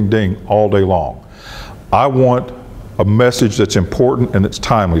 ding, ding, ding all day long. I want a message that's important and that's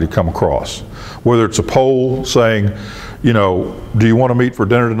timely to come across. Whether it's a poll saying, do you want to meet for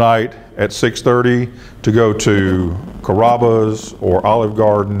dinner tonight at 6:30 to go to Carrabba's or Olive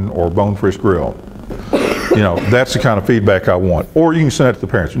Garden or Bonefish Grill? That's the kind of feedback I want. Or you can send it to the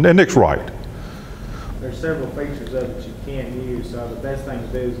parents. And Nick's right. There's several features of it you can use, so the best thing to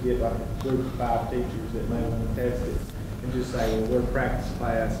do is get like a group of 5 teachers that may want to test it and just say, well, we're practice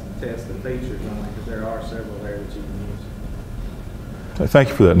class and test the features on it, because there are several there that you can use. Thank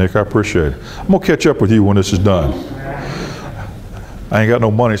you for that, Nick. I appreciate it. I'm going to catch up with you when this is done. I ain't got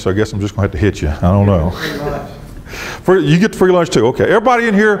no money, so I guess I'm just going to have to hit you. I don't know. You get the free lunch too. Okay. Everybody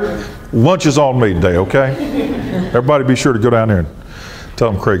in here, lunch is on me today, okay? Everybody be sure to go down there and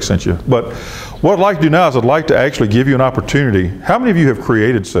tell them Craig sent you. But what I'd like to do now is I'd like to actually give you an opportunity. How many of you have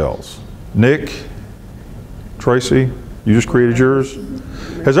created cells? Nick? Tracy? You just created yours?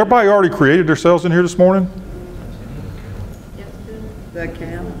 Has everybody already created their cells in here this morning? The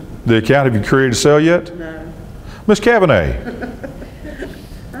account? The account, have you created a cell yet? No. Miss Cavanagh.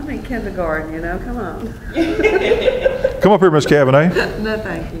 I'm in kindergarten, come on. Come up here, Miss Cavanagh. No,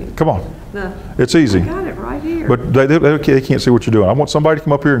 thank you. Come on. No. It's easy. I got it right here. But they can't see what you're doing. I want somebody to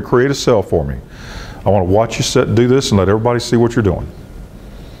come up here and create a cell for me. I want to watch you do this and let everybody see what you're doing.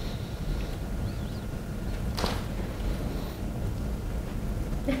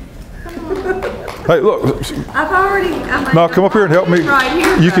 Hey, look. No, come up here and help me. Right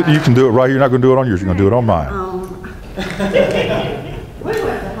here. You can do it right here. You're not going to do it on yours. You're going to do it on mine. We went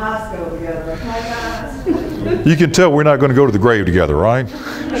to high school together, okay, guys? You can tell we're not going to go to the grave together, right?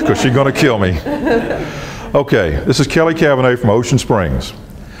 Because she's going to kill me. Okay, this is Kelly Cavanagh from Ocean Springs.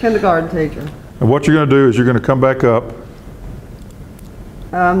 Kindergarten teacher. And what you're going to do is you're going to come back up.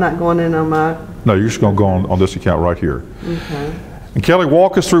 I'm not going in on my... No, you're just going to go on this account right here. Okay. And Kelly,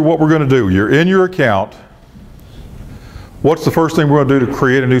 walk us through what we're going to do. You're in your account. What's the first thing we're going to do to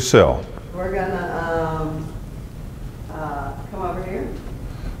create a new cell? We're going to come over here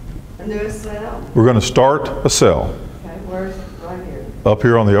and do a cell. We're going to start a cell. Okay, where's right here? Up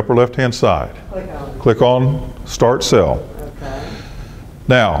here on the upper left-hand side. Click on it. Click on Start Cell. Okay.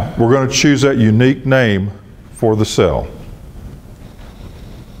 Now, we're going to choose that unique name for the cell.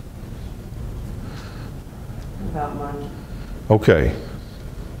 About money. Okay.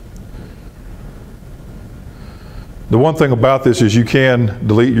 The one thing about this is you can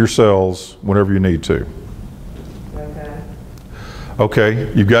delete your cells whenever you need to. Okay.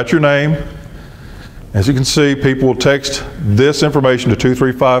 Okay, you've got your name. As you can see, people will text this information to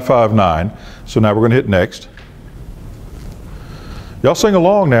 23559. So now we're going to hit next. Y'all sing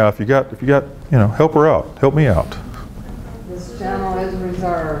along now if you got, help her out. Help me out. This channel is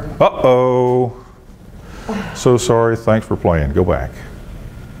reserved. Uh-oh. So sorry, thanks for playing. Go back.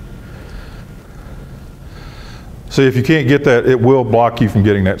 See, if you can't get that, it will block you from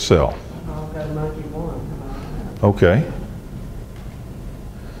getting that cell. I've got a monkey one. Okay.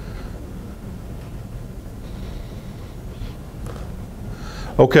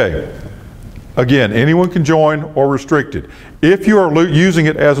 Okay. Again, anyone can join or restricted. If you are using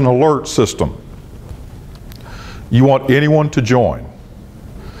it as an alert system, you want anyone to join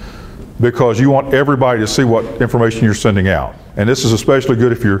because you want everybody to see what information you're sending out. And this is especially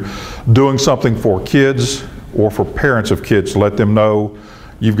good if you're doing something for kids or for parents of kids to let them know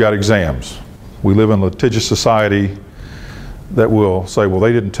you've got exams. We live in a litigious society that will say, well,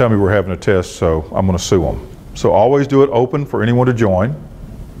 they didn't tell me we're having a test, so I'm going to sue them. So always do it open for anyone to join.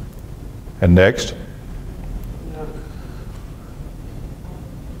 And next.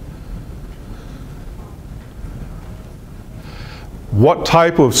 What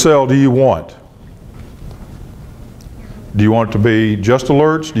type of cell do you want? Do you want it to be just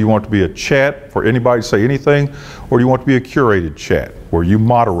alerts? Do you want it to be a chat for anybody to say anything? Or do you want it to be a curated chat where you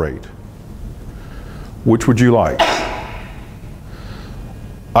moderate? Which would you like?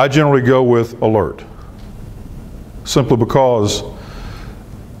 I generally go with alert. Simply because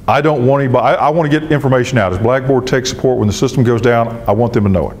I don't want anybody, I want to get information out. As Blackboard tech support, when the system goes down, I want them to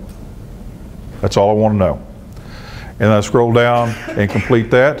know it. That's all I want to know. And I scroll down and complete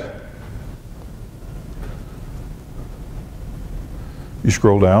that. You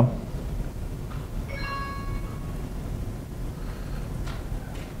scroll down.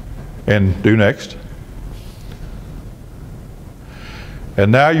 And do next.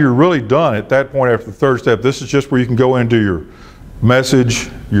 And now you're really done at that point after the third step. This is just where you can go into your message,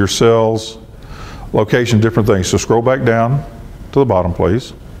 your cells, location, different things. So scroll back down to the bottom,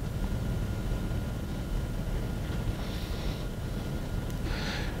 please.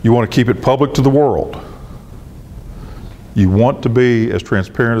 You want to keep it public to the world. You want to be as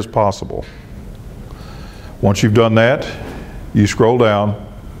transparent as possible. Once you've done that, you scroll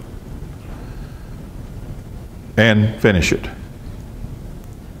down and finish it.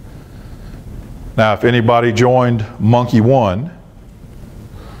 Now, if anybody joined Monkey One,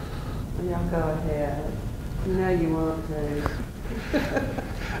 Y'all go ahead. You know you want to.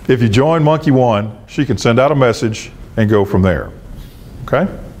 if you join Monkey One, she can send out a message and go from there. Okay?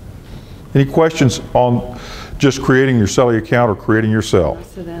 Any questions on just creating your Celly account or creating your cell?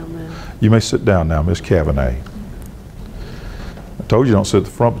 Sit down now. You may sit down now, Ms. Cavanagh. I told you don't sit at the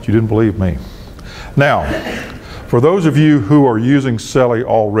front, but you didn't believe me. Now, for those of you who are using Celly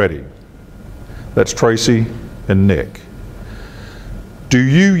already, that's Tracy and Nick, do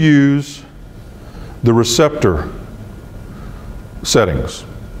you use the receptor settings?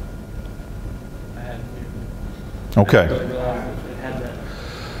 Okay.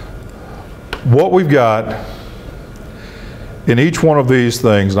 What we've got in each one of these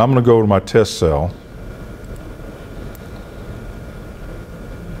things, and I'm going to go to my test cell.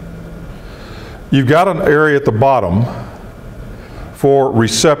 You've got an area at the bottom for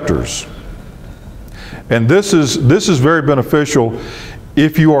receptors. And this is very beneficial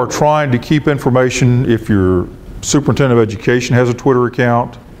if you are trying to keep information, if your superintendent of education has a Twitter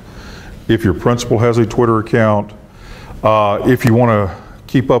account, if your principal has a Twitter account, if you want to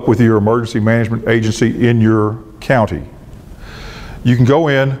keep up with your emergency management agency in your county. You can go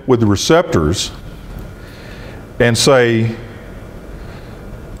in with the receptors and say,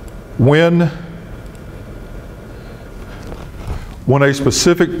 when a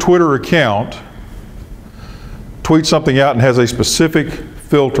specific Twitter account tweets something out and has a specific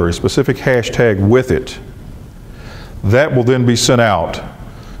filter, a specific hashtag with it, that will then be sent out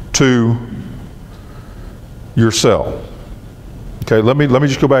to your cell. Okay, let me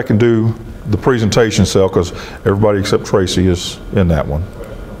just go back and do the presentation cell because everybody except Tracy is in that one.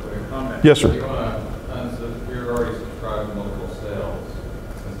 Yes, sir. You're already subscribed to multiple cells.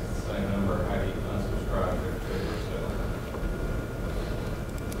 Since it's the same number, how do you unsubscribe to a Twitter cell?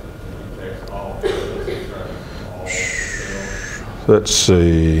 You text all cells. Let's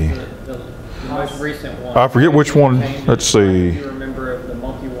see. The most recent one. I forget which one. Let's see. Do you remember of the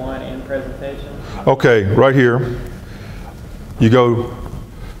Monkey One in presentation? Okay, right here. You go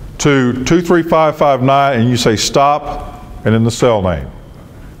to 23559 and you say stop and then the cell name.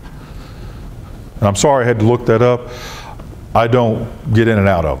 And I'm sorry I had to look that up. I don't get in and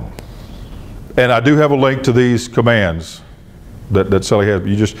out of them. And I do have a link to these commands that Celly has.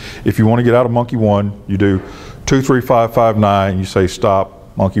 You just, if you want to get out of Monkey One, you do 23559, you say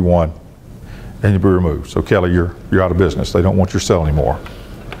stop, Monkey One, and you'll be removed. So Kelly, you're out of business. They don't want your cell anymore.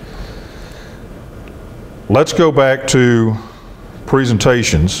 Let's go back to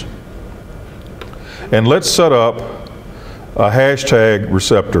presentations and let's set up a hashtag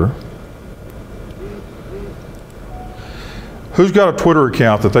receptor. Who's got a Twitter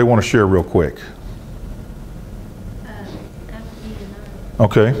account that they want to share real quick?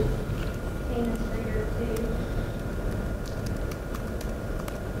 Okay.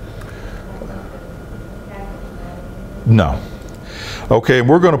 No. Okay, and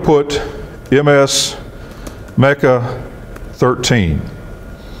we're going to put MS Mecca 13.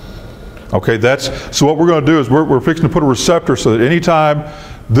 Okay, so what we're going to do is we're fixing to put a receptor so that anytime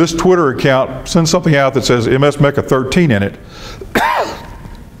this Twitter account sends something out that says MS Mecca 13 in it,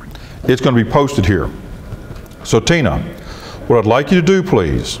 it's going to be posted here. So Tina, what I'd like you to do,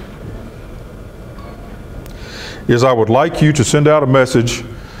 please, is I would like you to send out a message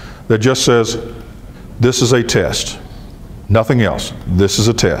that just says, this is a test. Nothing else. This is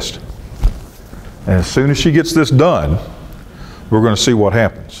a test. And as soon as she gets this done, we're going to see what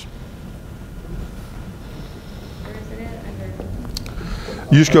happens.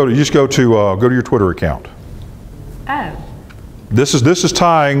 You just go to your Twitter account. Oh. This is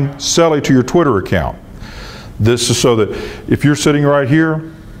tying Selly to your Twitter account. This is so that if you're sitting right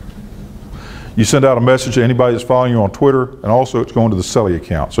here, you send out a message to anybody that's following you on Twitter, and also it's going to the Selly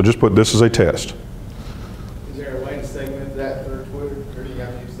account. So just put this as a test. Is there a way to segment that through Twitter, or do you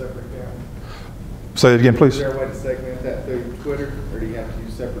have to use separate accounts? Say it again, please. Is there a way to segment that through Twitter, or do you have to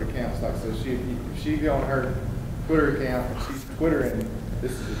use separate accounts? Like, so if she on her Twitter account and she's Twittering,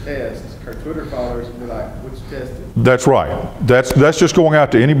 this is a test, her Twitter followers will be like, which test is it? That's right. That's just going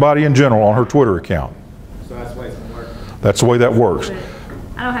out to anybody in general on her Twitter account. So that's the way it's going to work. That's the way that works. But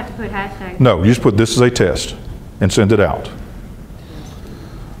I don't have to put hashtags. No, you just put this as a test and send it out.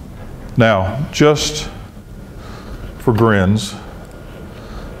 Now, just for grins,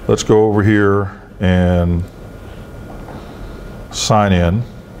 let's go over here and sign in.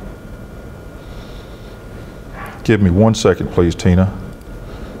 Give me 1 second, please, Tina.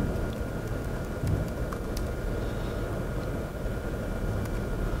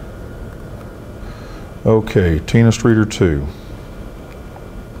 Okay, Tina Streeter 2.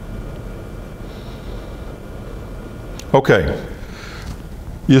 Okay,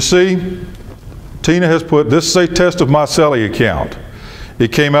 you see, Tina has put, this is a test of my Selly account.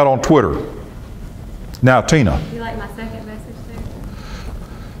 It came out on Twitter. Now, Tina. You like my second message there?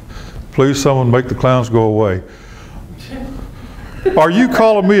 Please, someone make the clowns go away. Are you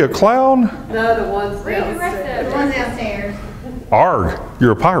calling me a clown? No, the ones Read the rest downstairs. of The ones downstairs. Arg,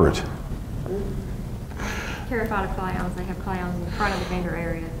 you're a pirate. Terrified of clowns. They have clowns in the front of the vendor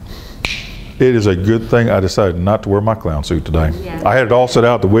area. It is a good thing I decided not to wear my clown suit today. Yeah. I had it all set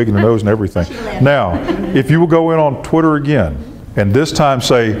out, the wig and the nose and everything. Now, if you will go in on Twitter again, and this time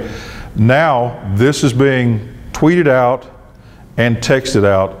say, now this is being tweeted out and texted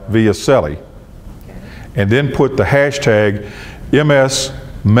out via Selly, and then put the hashtag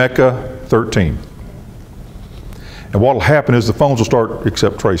MSMecca13. And what will happen is the phones will start,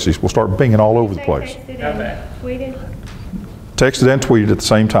 except Tracy's, will start binging all over the place. Texted and tweeted. Texted and tweeted at the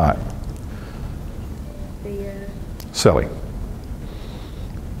same time. Selly.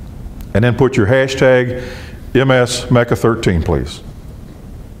 And then put your hashtag MSMecca13, please.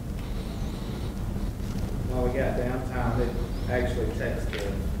 While we got downtime, it actually texts the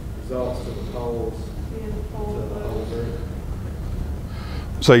results to the polls. To the whole group.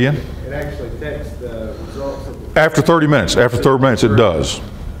 Say again? It actually texts the results of the. After 30 minutes. After 30 minutes it does.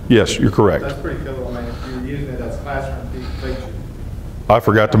 Yes, you're correct. That's pretty cool. I mean, if you're using it as a classroom feature. I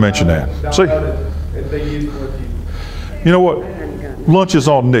forgot to mention that. Don't See, know that it'd be useful if you. you know what? Lunch is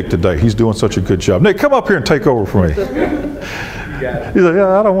on Nick today. He's doing such a good job. Nick, come up here and take over for me. You got it. He's like,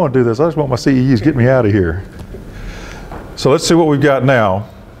 yeah, I don't want to do this. I just want my CEUs to get me out of here. So let's see what we've got now.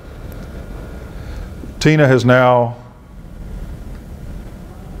 Tina has now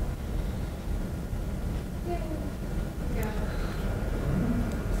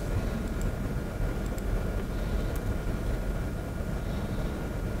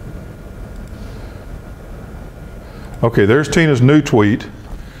okay, there's Tina's new tweet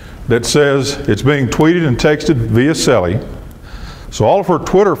that says it's being tweeted and texted via Selly. So all of her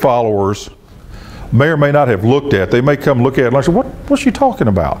Twitter followers may or may not have looked at. They may come look at it and say, what's she talking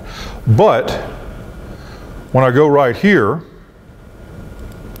about? But when I go right here,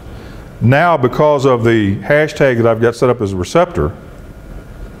 now because of the hashtag that I've got set up as a receptor,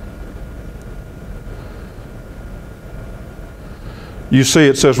 you see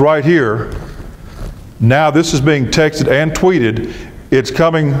it says right here, now this is being texted and tweeted. It's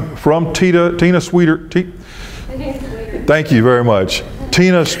coming from Tina Streeter. Thank you very much.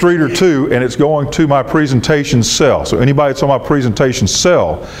 Tina Streeter 2, and it's going to my presentation cell. So anybody that's on my presentation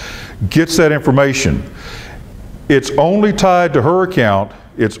cell gets that information. It's only tied to her account.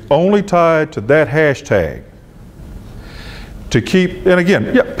 It's only tied to that hashtag. To keep, and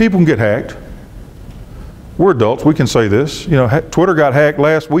again, yeah, people can get hacked. We're adults, we can say this. You know, Twitter got hacked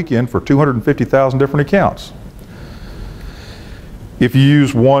last weekend for 250,000 different accounts. If you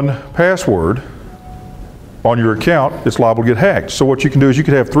use one password, on your account, it's liable to get hacked. So what you can do is you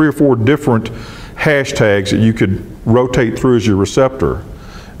could have 3 or 4 different hashtags that you could rotate through as your receptor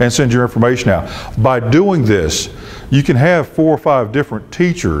and send your information out. By doing this, you can have 4 or 5 different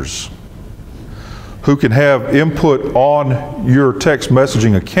teachers who can have input on your text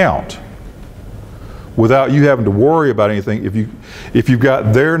messaging account without you having to worry about anything. If you've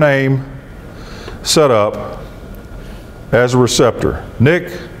got their name set up as a receptor.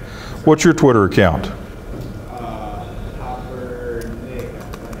 Nick, what's your Twitter account? Hopper Nick, I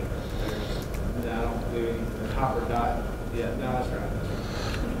think. No, I don't do anything. Hopper dot. Yeah, no, that's right.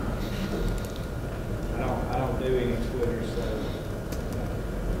 I don't do any Twitter, so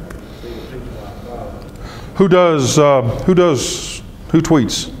see what people I follow. Who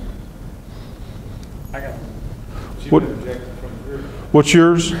tweets? I got What, Rejected from the group. what's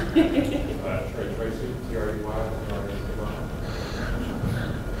yours?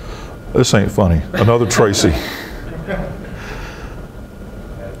 This ain't funny. Another Tracy.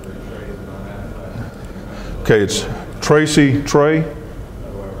 Okay, it's Tracy, Trey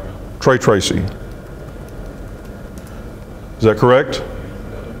Tracy. Is that correct?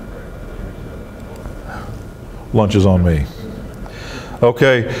 Lunch is on me.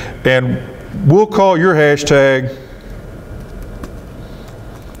 Okay, and we'll call your hashtag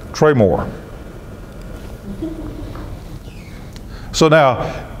Trey Moore. So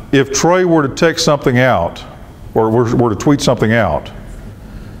now, if Trey were to text something out, or were to tweet something out,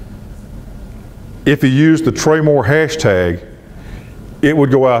 if he used the Trey Moore hashtag, it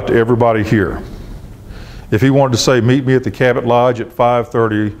would go out to everybody here. If he wanted to say, meet me at the Cabot Lodge at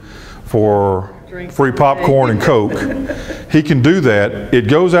 5:30 for free popcorn and Coke, he can do that. It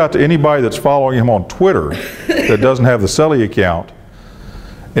goes out to anybody that's following him on Twitter that doesn't have the Selly account.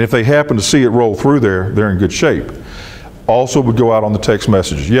 And if they happen to see it roll through there, they're in good shape. Also would go out on the text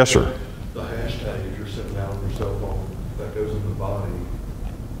messages. Yes, sir? The hashtag, if you're sitting out on your cell phone, that goes in the body,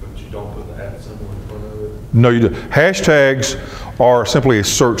 but you don't put the @ symbol in front of it? No, you do. Hashtags are simply a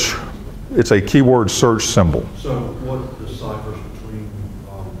search. It's a keyword search symbol. So what deciphers between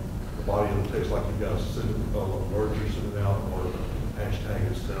the body of the text, like you guys send alert you're sending out, or the hashtag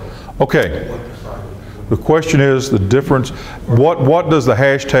itself? Okay. What deciphers between? The question is the difference. What does the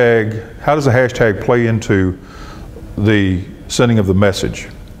hashtag, how does the hashtag play into the sending of the message?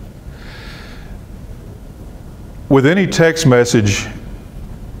 With any text message,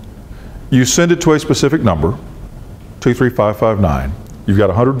 you send it to a specific number, 23559. You've got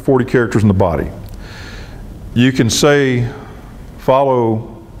 140 characters in the body. You can say,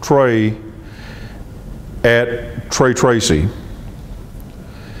 follow Trey at Trey Tracy.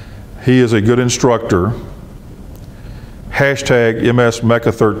 He is a good instructor. Hashtag MS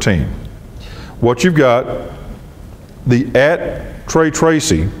Mecca 13. What you've got, the at Trey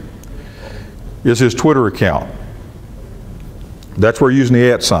Tracy is his Twitter account. That's where you're using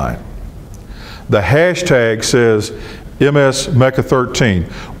the @ sign. The hashtag says MS Mecca 13.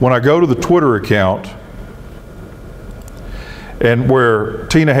 When I go to the Twitter account, and where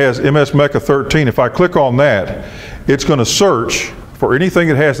Tina has MS Mecca 13, if I click on that, it's going to search for anything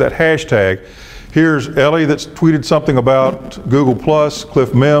that has that hashtag. Here's Ellie that's tweeted something about Google Plus,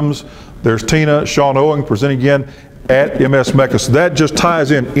 Cliff Mims. There's Tina, Sean Owing presenting again at MS Mecca. So that just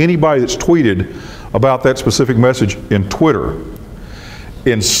ties in anybody that's tweeted about that specific message in Twitter.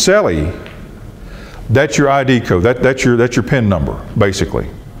 In Selly, that's your ID code. That's your PIN number, basically.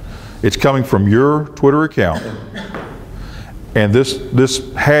 It's coming from your Twitter account. And this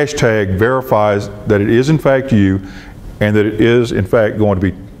hashtag verifies that it is in fact you, and that it is in fact going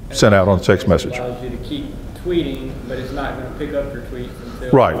to be sent out on a text message. It allows you to keep tweeting, but it's not going to pick up your tweets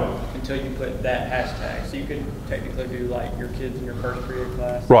until you put that hashtag. So you could technically do like your kids in your first period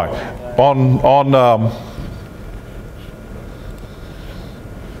class. Right. So now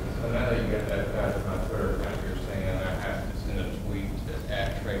that you got that past my Twitter account, you're saying I have to send a tweet to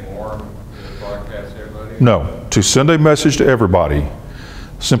 @TreyMoore to broadcast to everybody? No. To send a message to everybody,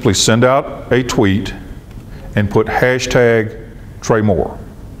 simply send out a tweet and put hashtag Trey Moore.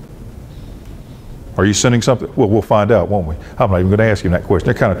 Are you sending something? Well, we'll find out, won't we? I'm not even going to ask you that question.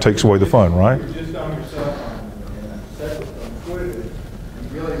 That kind of takes away the fun, right? If you're just on your cell phone and separate from Twitter, you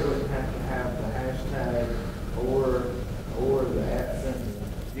really wouldn't have to have the hashtag or the @ symbol.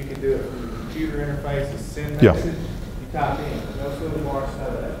 You can do it from your computer interface, a send Yeah. message, you type in, no fill marks, no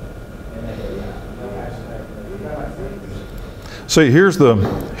that, and then no hashtag. Does that make sense? See, here's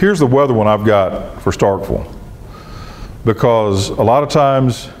the weather one I've got for Starkville. Because a lot of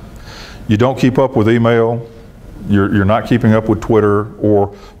times you don't keep up with email, you're not keeping up with Twitter, or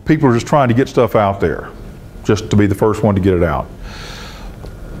people are just trying to get stuff out there, just to be the first one to get it out.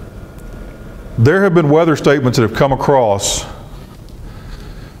 There have been weather statements that have come across.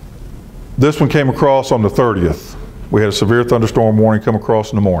 This one came across on the 30th. We had a severe thunderstorm warning come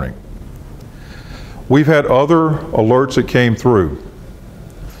across in the morning. We've had other alerts that came through.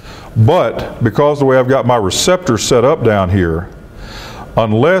 But because of the way I've got my receptors set up down here,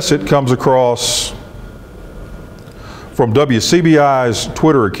 unless it comes across from WCBI's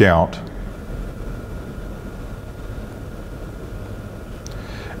Twitter account,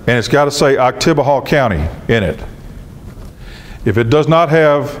 and it's got to say Oktibbeha County in it. If it does not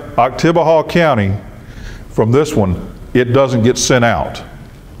have Oktibbeha County from this one, it doesn't get sent out.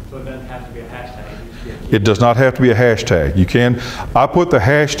 So it doesn't have to be a hashtag. It does not have to be a hashtag. You can, I put the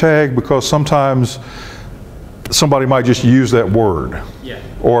hashtag because sometimes somebody might just use that word. Yeah.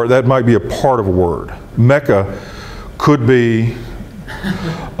 Or that might be a part of a word. Mecca could be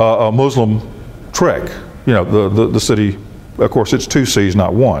a Muslim trek, you know, the city. Of course, it's 2 C's,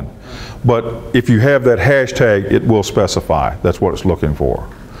 not 1. But if you have that hashtag, it will specify. That's what it's looking for.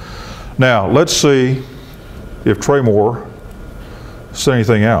 Now, let's see if Trey Moore sent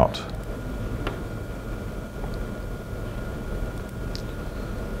anything out.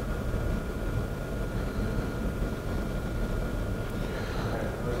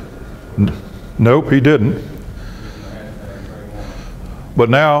 Nope, he didn't. But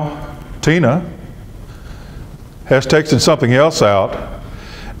now, Tina has texted something else out,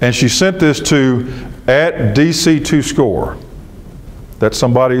 and she sent this to @DC2Score. That's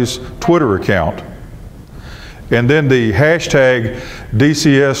somebody's Twitter account. And then the hashtag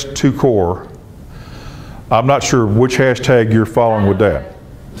DCS2Core. I'm not sure which hashtag you're following with that.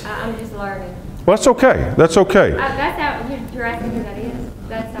 I'm just learning. Well, that's okay. That's okay. That's how, you're asking who that is?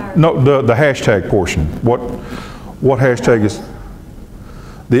 That's our. No, the hashtag portion. What hashtag is?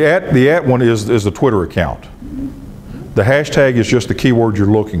 The @ one is the Twitter account. The hashtag is just the keyword you're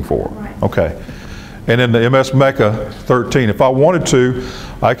looking for. Right. Okay. And then the MS Mecca 13. If I wanted to,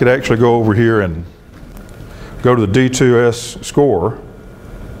 I could actually go over here and go to the D2S score.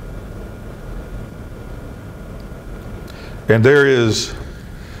 And there is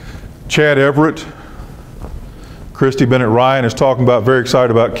Chad Everett. Christy Bennett Ryan is talking about, very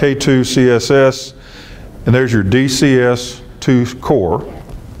excited about K2 CSS. And there's your DCS2 core.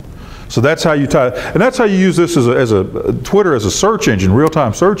 So that's how you tie, and that's how you use this as a Twitter as a search engine,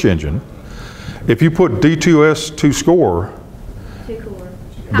 real-time search engine. If you put D2S2 score,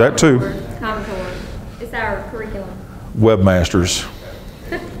 that too. Common Core. It's our curriculum. Webmasters.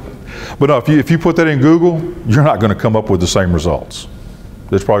 But no, if you put that in Google, you're not going to come up with the same results.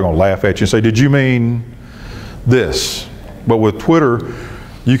 It's probably going to laugh at you and say, did you mean this? But with Twitter,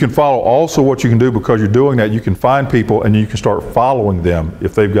 you can follow. Also what you can do, because you're doing that, you can find people and you can start following them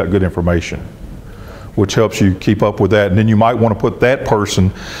if they've got good information, which helps you keep up with that. And then you might want to put that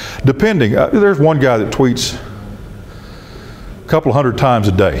person, depending, there's one guy that tweets a couple 100 times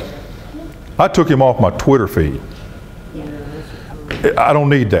a day. I took him off my Twitter feed. I don't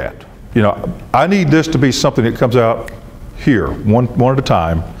need that. You know, I need this to be something that comes out here, one at a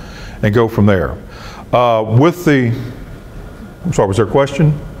time, and go from there. I'm sorry, was there a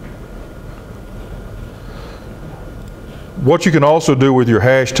question? What you can also do with your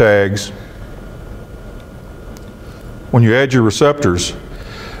hashtags, when you add your receptors,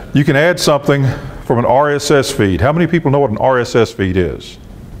 you can add something from an RSS feed. How many people know what an RSS feed is?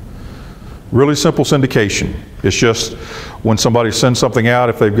 Really simple syndication. It's just when somebody sends something out,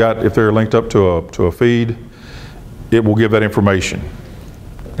 if they're linked up to a feed, it will give that information.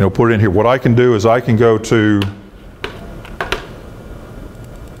 And it'll put it in here. What I can do is I can go to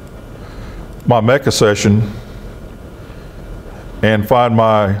my Mecca session and find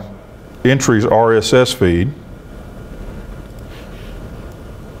my entries RSS feed.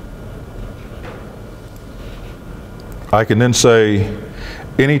 I can then say,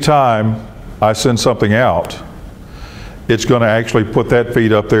 anytime I send something out, it's going to actually put that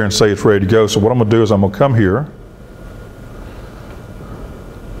feed up there and say it's ready to go. So what I'm going to do is I'm going to come here,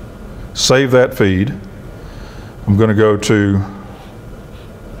 save that feed. I'm going to go to,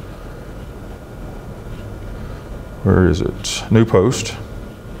 where is it? New post.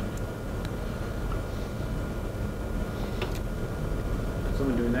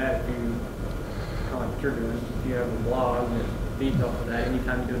 Someone doing that, if you, kind of like what you're doing, if you have a blog and it feeds off of that,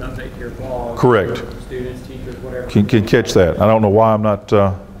 anytime you do an update to your blog. Correct. Students, teachers, whatever. Can catch that. I don't know why I'm not,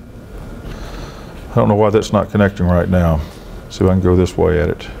 I don't know why that's not connecting right now. See if I can go this way at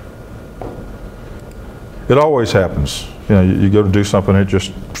it. It always happens. You know, you go to do something, it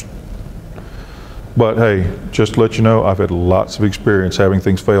just, but hey, just to let you know, I've had lots of experience having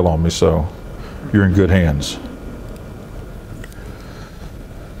things fail on me, so you're in good hands.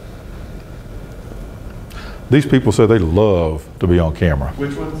 These people say they love to be on camera.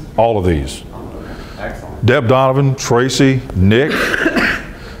 Which ones? All of these. Excellent. Deb Donovan, Tracy, Nick,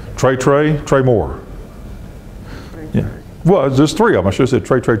 Trey Moore. Yeah. Well, there's 3 of them. I should have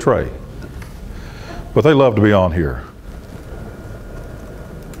said Trey. But they love to be on here.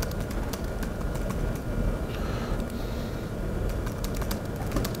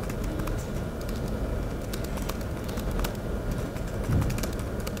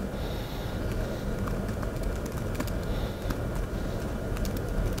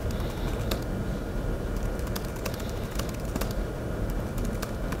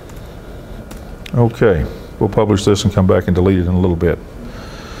 Okay, we'll publish this and come back and delete it in a little bit.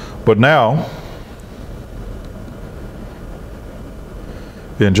 But now,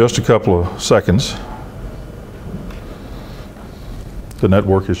 in just a couple of seconds, the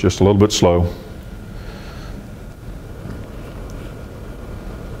network is just a little bit slow.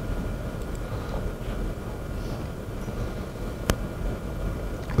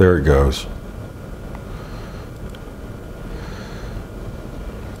 There it goes.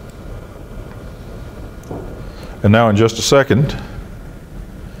 And now in just a second,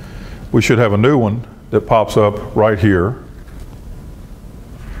 we should have a new one that pops up right here.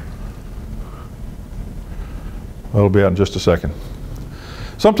 That'll be out in just a second.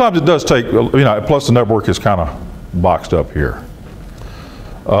 Sometimes it does take, plus the network is kind of boxed up here.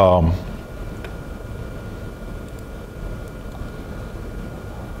 Come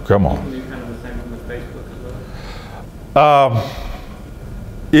on. Can you do kind of the same with Facebook as well?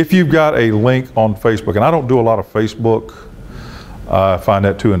 If you've got a link on Facebook, and I don't do a lot of Facebook, I find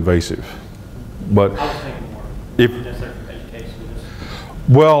that too invasive. But I was thinking more if necessary for education.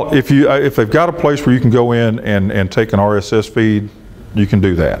 well, if they've got a place where you can go in and take an RSS feed, you can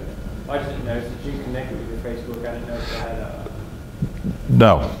do that. I just didn't know if you connected with your Facebook. I didn't know if they had a.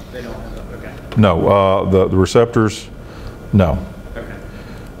 No, They don't have that. Okay. no. The receptors, no. Okay.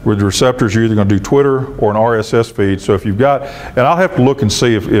 With the receptors, you're either going to do Twitter or an RSS feed. So if you've got, and I'll have to look and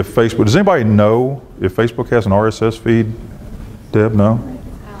see if Facebook, does anybody know if Facebook has an RSS feed? Deb, no?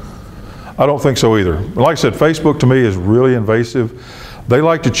 I don't think so either. Like I said, Facebook to me is really invasive. They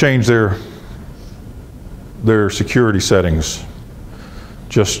like to change their security settings.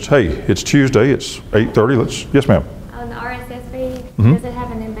 Just, hey, it's Tuesday, it's 8:30, yes ma'am. On the RSS feed, Mhm. does it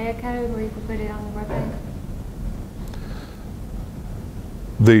have an embed code where you can put it on the webpage?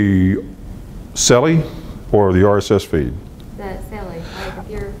 The CELI or the RSS feed? The Silly, like if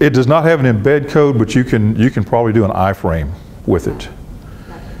you're. It does not have an embed code, but you can probably do an iframe with it.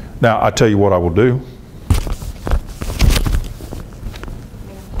 Now, I tell you what I will do.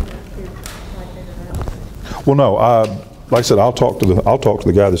 Well, no, like I said, I'll talk to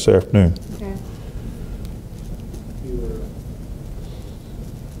the guy this afternoon. Okay.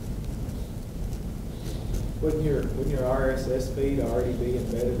 Wouldn't your RSS feed already be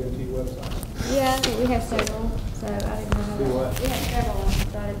embedded into your website? Yeah, I think we have several, so I didn't know how Do that. what? We have several,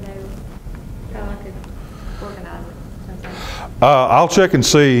 so I didn't know how I could organize it. I'll check and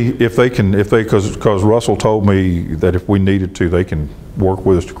see if they can, because Russell told me that if we needed to, they can work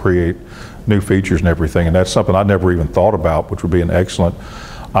with us to create new features and everything, and that's something I never even thought about, which would be an excellent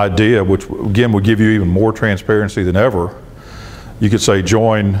idea, which again would give you even more transparency than ever. You could say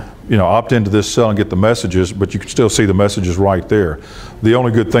join, opt into this cell and get the messages, but you can still see the messages right there. The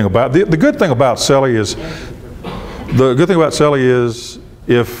only good thing about, the good thing about CELI is,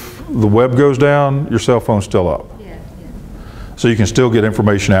 if the web goes down, your cell phone's still up. So you can still get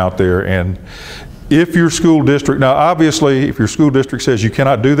information out there. And if your school district, now obviously if your school district says you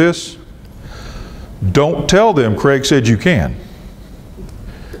cannot do this, don't tell them Craig said you can,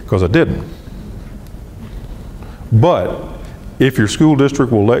 because I didn't. But if your school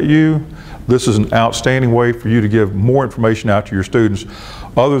district will let you, this is an outstanding way for you to give more information out to your students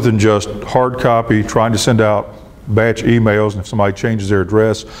other than just hard copy, trying to send out batch emails, and if somebody changes their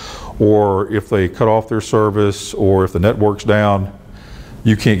address, or if they cut off their service, or if the network's down,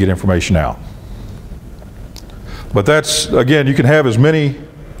 you can't get information out. But that's, again, you can have as many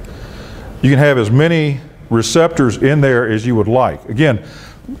receptors in there as you would like. Again,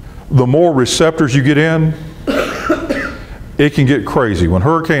 the more receptors you get in, it can get crazy. When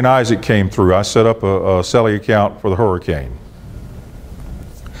Hurricane Isaac came through, I set up a CELI account for the hurricane.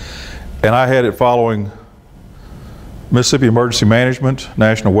 And I had it following Mississippi Emergency Management,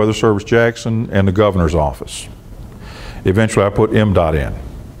 National Weather Service Jackson, and the governor's office. Eventually I put MDOT in.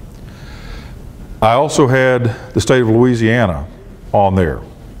 I also had the state of Louisiana on there.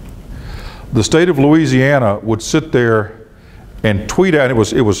 The state of Louisiana would sit there and tweet out, it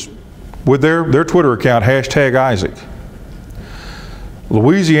was with their Twitter account, #Isaac.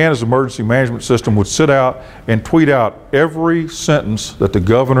 Louisiana's emergency management system would sit out and tweet out every sentence that the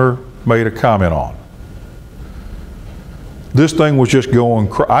governor made a comment on. This thing was just going,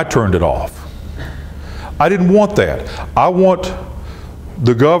 I turned it off. I didn't want that. I want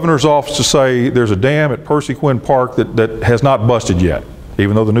the governor's office to say there's a dam at Percy Quinn Park that has not busted yet,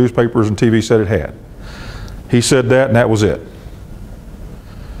 even though the newspapers and TV said it had. He said that, and that was it.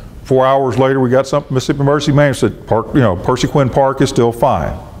 4 hours later, we got something, Mississippi Emergency Management said, Percy Quinn Park is still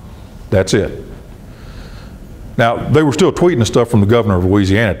fine. That's it. Now, they were still tweeting the stuff from the governor of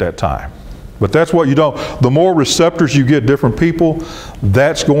Louisiana at that time. But that's what you don't, the more receptors you get, different people,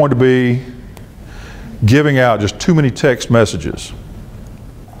 that's going to be giving out just too many text messages.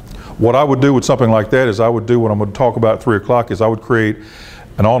 What I would do with something like that is I would do what I'm going to talk about at 3 o'clock is I would create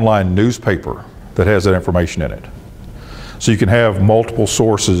an online newspaper that has that information in it. So you can have multiple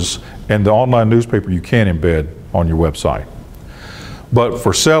sources, and the online newspaper you can embed on your website. But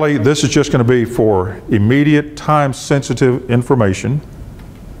for Sally, this is just going to be for immediate time-sensitive information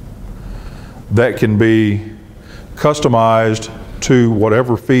that can be customized to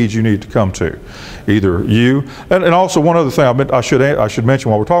whatever feeds you need to come to. Either you, and also one other thing I should mention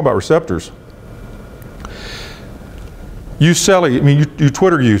while we're talking about receptors. You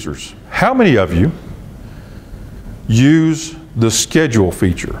Twitter users, how many of you use the schedule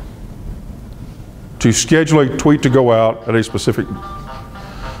feature to schedule a tweet to go out at a specific,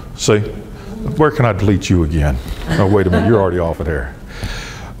 see, where can I delete you again? Oh, wait a minute, you're already off of there.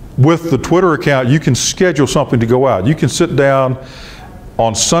 With the Twitter account, you can schedule something to go out. You can sit down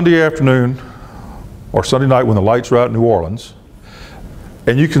on Sunday afternoon or Sunday night when the lights are out in New Orleans,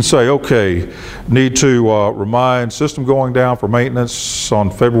 and you can say, okay, need to remind system going down for maintenance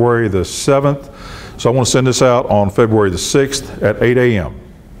on February the 7th. So I want to send this out on February the 6th at 8 a.m.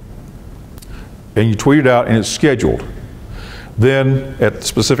 And you tweet it out and it's scheduled. Then at the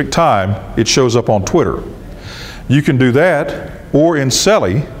specific time, it shows up on Twitter. You can do that, or in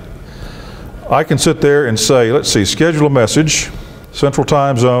Selly, I can sit there and say, let's see, schedule a message, Central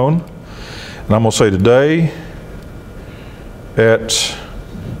Time Zone, and I'm going to say today at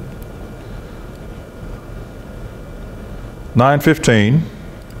 9:15.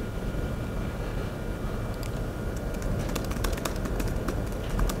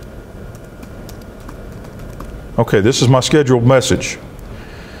 Okay, this is my scheduled message.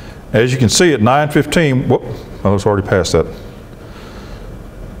 As you can see at 9:15, whoop, I was already past that.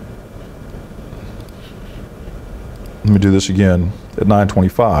 Let me do this again at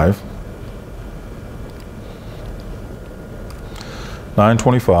 9:25.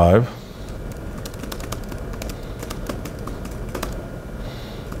 9:25.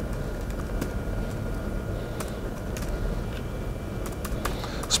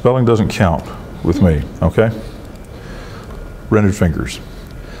 Spelling doesn't count with me, okay? Rendered fingers.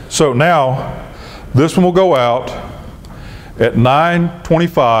 So now, this one will go out at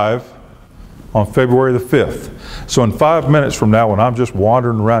 9:25 on February the 5th. So in 5 minutes from now, when I'm just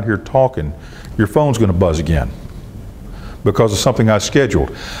wandering around here talking, your phone's going to buzz again because of something I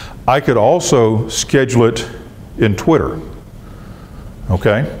scheduled. I could also schedule it in Twitter.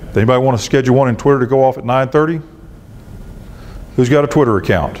 Okay? Anybody want to schedule one in Twitter to go off at 9:30? Who's got a Twitter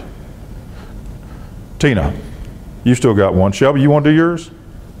account? Tina, you still got one. Shelby, you want to do yours?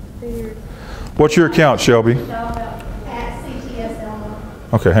 What's your account, Shelby? At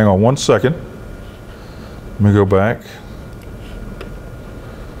CTSL. Okay, hang on one second. Let me go back.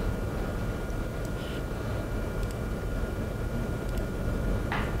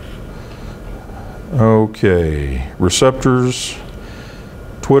 Okay, receptors,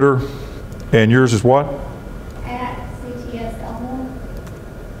 Twitter, and yours is what? At CTSL.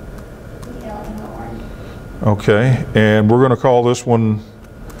 Okay, and we're going to call this one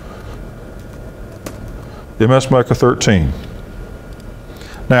MS Mecca 13.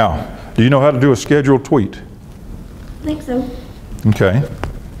 Now, do you know how to do a scheduled tweet? I think so. Okay.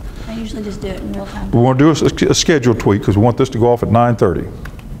 I usually just do it in real time. We want to do a scheduled tweet because we want this to go off at 9:30.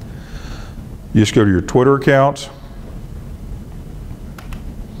 You just go to your Twitter account.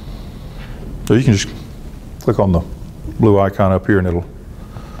 So you can just click on the blue icon up here and it'll...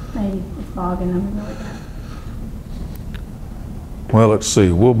 Maybe it's logging them like that. Well, let's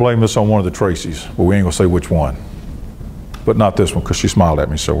see. We'll blame this on one of the Tracys, but we ain't going to say which one. But not this one because she smiled at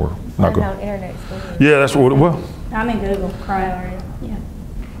me, so we're not going to... Internet Explorer. Yeah, that's what... Well... I'm in Google Chrome. Yeah.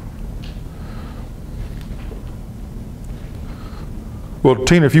 Well,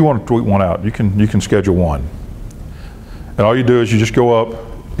 Tina, if you want to tweet one out, you can schedule one. And all you do is you just go up,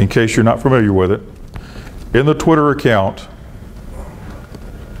 in case you're not familiar with it, in the Twitter account,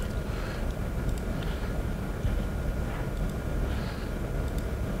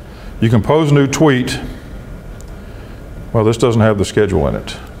 You can pose a new tweet. Well, this doesn't have the schedule in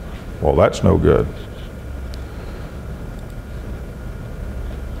it. Well, that's no good.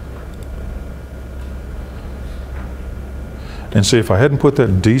 And see, if I hadn't put that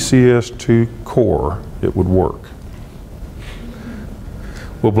DCS2 core, it would work.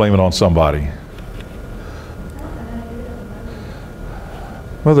 We'll blame it on somebody.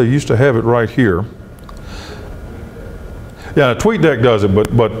 Well, they used to have it right here. Yeah, TweetDeck does it,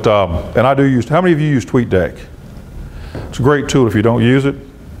 but and I do use, how many of you use TweetDeck? It's a great tool if you don't use it.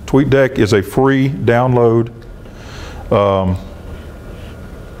 TweetDeck is a free download. I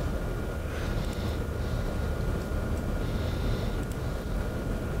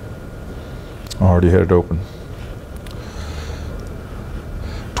already had it open.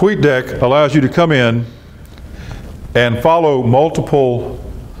 TweetDeck allows you to come in and follow multiple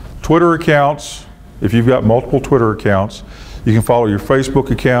Twitter accounts. If you've got multiple Twitter accounts, you can follow your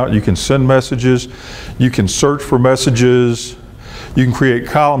Facebook account, you can send messages, you can search for messages, you can create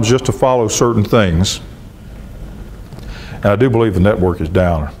columns just to follow certain things. And I do believe the network is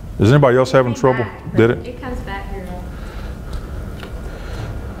down. Is anybody else having trouble? Did it? It comes back here.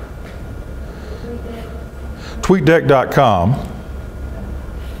 TweetDeck.com.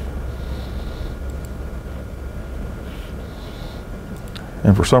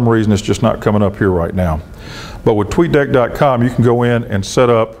 And for some reason it's just not coming up here right now. But with TweetDeck.com you can go in and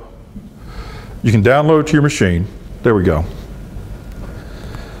set up, you can download it to your machine. There we go.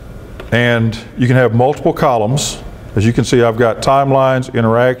 And you can have multiple columns. As you can see, I've got timelines,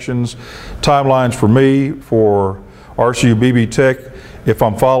 interactions, timelines for me, for RCU BB Tech. If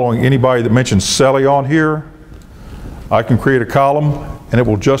I'm following anybody that mentions Selly on here, I can create a column and it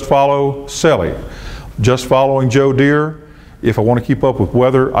will just follow Selly. Just following Joe Deere. If I want to keep up with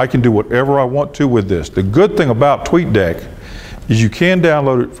weather, I can do whatever I want to with this. The good thing about TweetDeck is you can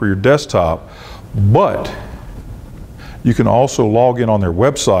download it for your desktop, but you can also log in on their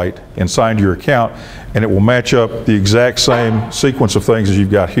website and sign to your account, and it will match up the exact same sequence of things as you've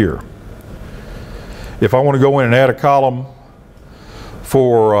got here. If I want to go in and add a column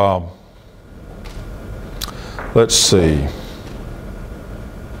for, let's see,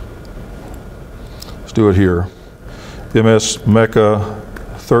 let's do it here. MS Mecca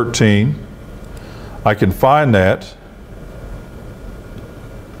 13. I can find that.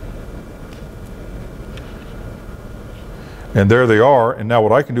 And there they are. And now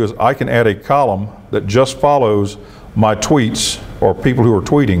what I can do is I can add a column that just follows my tweets or people who are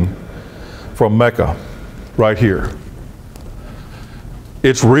tweeting from Mecca right here.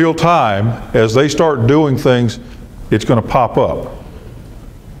 It's real time. As they start doing things, it's going to pop up.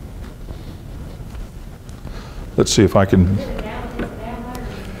 Let's see if I can.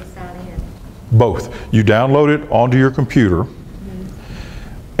 Both. You download it onto your computer,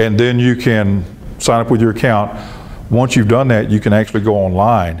 and then you can sign up with your account. Once you've done that, you can actually go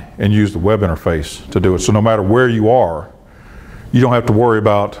online and use the web interface to do it. So no matter where you are, you don't have to worry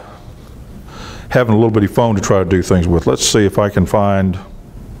about having a little bitty phone to try to do things with. Let's see if I can find.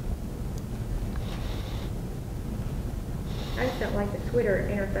 I just don't like the Twitter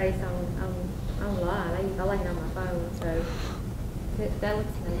interface online. I like it on my phone, so that looks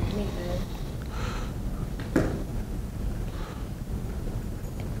neat though.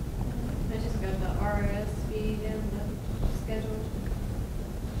 I just got the RS feed and the schedule.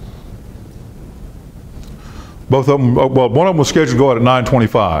 Both of them, well, one of them was scheduled to go out at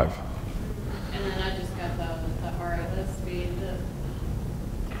 9:25. And then I just got the RS feed.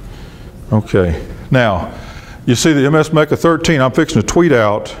 Okay. Now, you see the MS Mecca 13, I'm fixing to tweet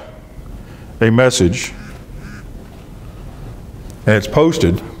out a message, and it's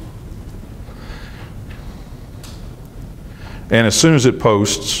posted. And as soon as it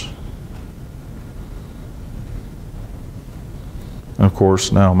posts, and of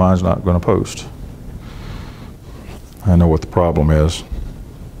course, now mine's not going to post. I know what the problem is.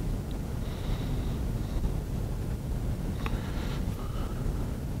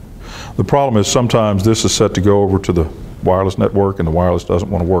 The problem is sometimes this is set to go over to the wireless network and the wireless doesn't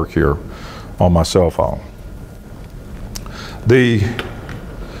want to work here on my cell phone. The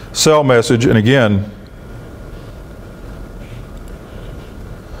cell message, and again,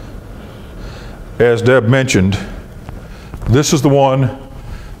 as Deb mentioned, this is the one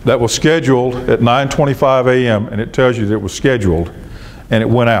that was scheduled at 9:25 a.m. and it tells you that it was scheduled and it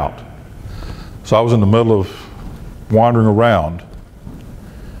went out. So I was in the middle of wandering around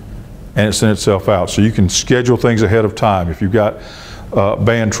and it sent itself out. So you can schedule things ahead of time. If you've got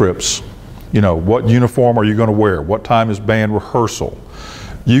band trips, you know, what uniform are you going to wear? What time is band rehearsal?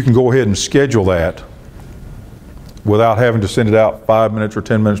 You can go ahead and schedule that without having to send it out 5 minutes or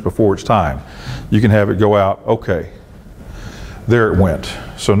 10 minutes before it's time. You can have it go out, okay, there it went.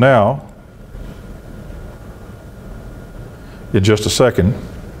 So now, in just a second,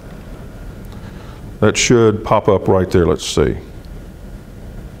 that should pop up right there. Let's see.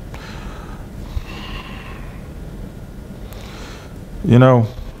 You know,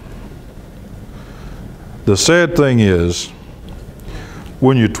 the sad thing is,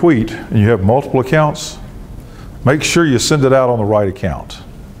 when you tweet and you have multiple accounts, make sure you send it out on the right account.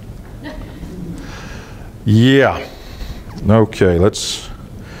 Yeah. Okay, let's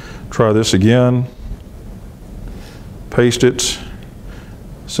try this again. Paste it.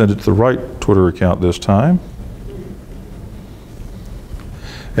 Send it to the right Twitter account this time.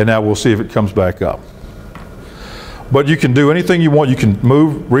 And now we'll see if it comes back up. But you can do anything you want. You can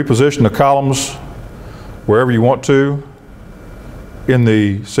move, reposition the columns wherever you want to in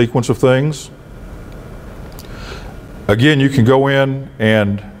the sequence of things. Again, you can go in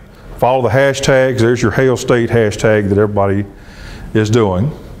and follow the hashtags. There's your Hail State hashtag that everybody is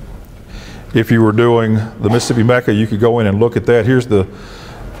doing. If you were doing the Mississippi Mecca, you could go in and look at that. Here's the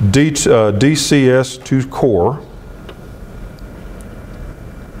DCS2 core.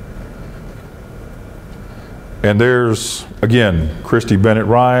 And there's, again, Christy Bennett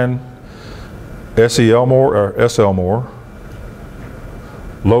Ryan, S.E. Elmore, or S. Elmore,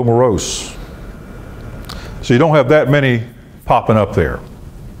 Low Morose. So you don't have that many popping up there.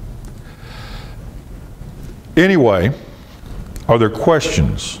 Anyway, are there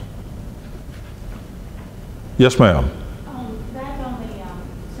questions? Yes, ma'am. Back on the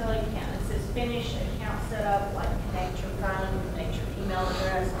selling account, it says finish account setup, like connect your phone, connect your email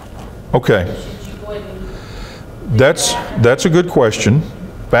address. Okay. Should you go ahead and That's a good question.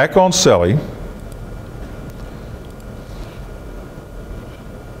 Back on Selly.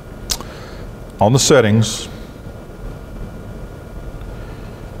 On the settings.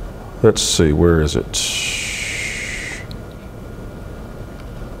 Let's see, where is it?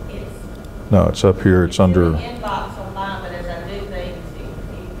 No, it's up here. It's under. inbox on mine, but as I do things,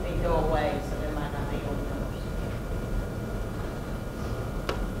 it go away, so there might not be on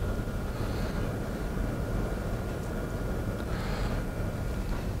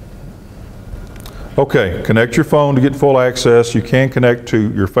yours. Okay, connect your phone to get full access. You can connect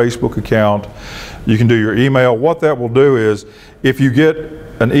to your Facebook account. You can do your email. What that will do is, if you get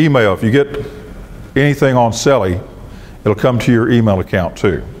an email, if you get anything on Selly, it'll come to your email account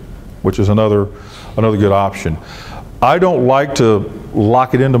too, which is another good option. I don't like to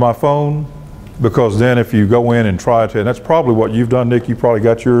lock it into my phone, because then if you go in and try to, and that's probably what you've done, Nick, you probably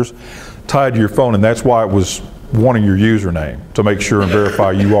got yours tied to your phone, and that's why it was wanting your username, to make sure and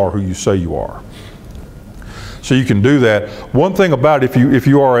verify you are who you say you are. So you can do that. One thing about it, if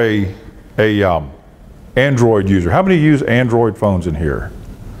you are a Android user, how many use Android phones in here?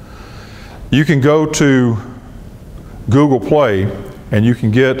 You can go to Google Play and you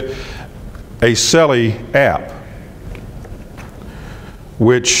can get a Selly app,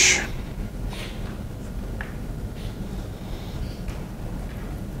 which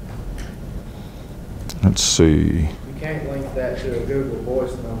let's see. You can't link that to a Google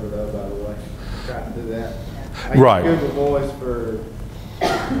Voice number though, by the way. Try to do that. I Right. use Google Voice for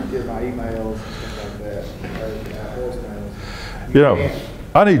get my emails and stuff like that, or voicemails. You know,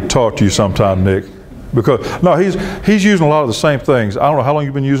 I need to talk to you sometime, Nick, because no, he's using a lot of the same things. I don't know how long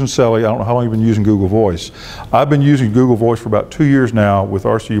you've been using Selly. I don't know how long you've been using Google Voice. I've been using Google Voice for about 2 years now with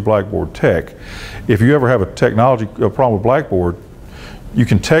RCU Blackboard Tech. If you ever have a problem with Blackboard, you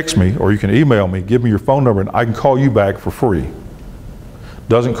can text me or you can email me, give me your phone number, and I can call you back for free.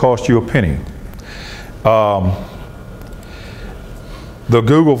 Doesn't cost you a penny. The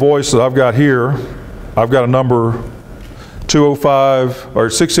Google Voice that I've got here, I've got a number 205 or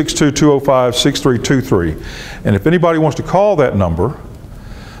 662-205-6323. And if anybody wants to call that number,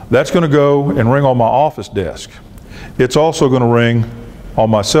 that's going to go and ring on my office desk. It's also going to ring on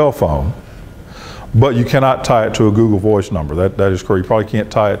my cell phone, but you cannot tie it to a Google Voice number. That is correct. You probably can't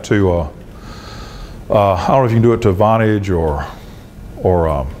tie it to I don't know if you can do it to Vonage or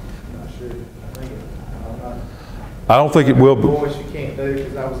I don't think it will be. Voice you can't do,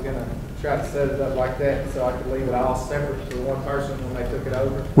 because I was going to try to set it up like that so I could leave it all separate to one person when they took it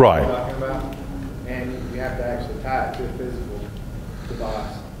over. Right. Talking about, and you have to actually tie it to a physical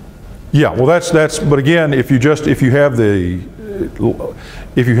device. Yeah, well that's but again, if you have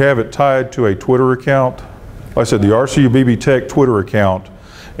it tied to a Twitter account, like I said, the RCU BB Tech Twitter account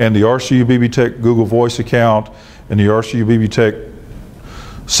and the RCU BB Tech Google Voice account and the RCU BB Tech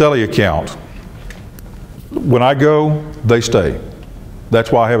Selly account, when I go, they stay. That's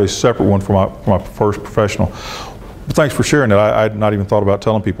why I have a separate one for my first professional. Thanks for sharing that. I had not even thought about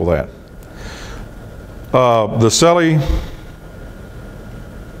telling people that. The Selly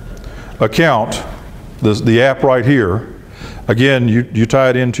account, the app right here, again, you tie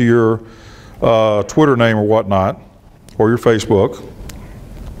it into your Twitter name or whatnot, or your Facebook.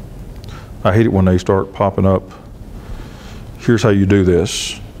 I hate it when they start popping up. Here's how you do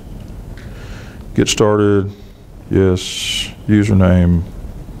this. Get started, yes, username.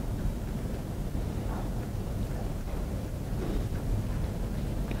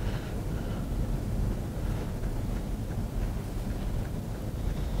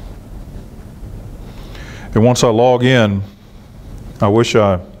 And once I log in,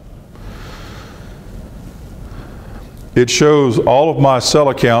 it shows all of my cell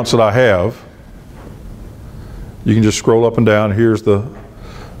accounts that I have. You can just scroll up and down. Here's the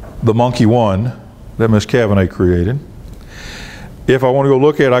monkey one that Ms. Cavanagh created. If I want to go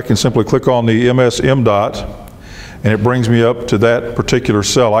look at it, I can simply click on the MS dot, and it brings me up to that particular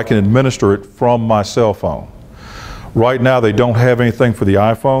cell. I can administer it from my cell phone. Right now, they don't have anything for the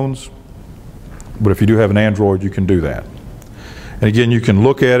iPhones, but if you do have an Android, you can do that. And again, you can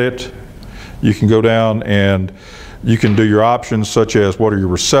look at it, you can go down and you can do your options such as what are your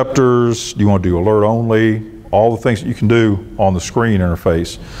receptors, do you want to do alert only, all the things that you can do on the screen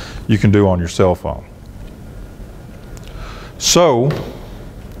interface, you can do on your cell phone. So,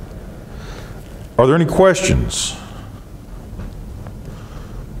 are there any questions?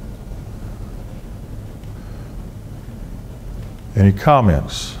 Any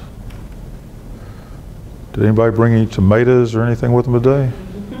comments? Did anybody bring any tomatoes or anything with them today?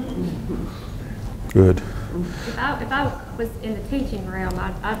 Good. If I was in the teaching realm,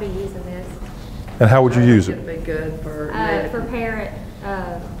 I'd be using this. And how would you use it? It'd be good for parent,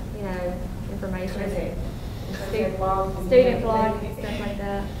 you know, information. Student blog and stuff like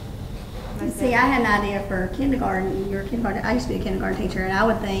that. See, I had an idea for kindergarten. Your kindergarten. I used to be a kindergarten teacher, and I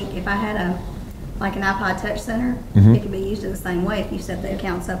would think if I had an iPod Touch Center, it could be used in the same way if you set the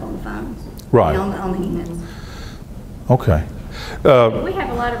accounts up on the phones. Right. On the units. Okay. We have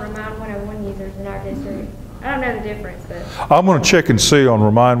a lot of Remind 101 users in our district. I don't know the difference, but I'm going to check and see on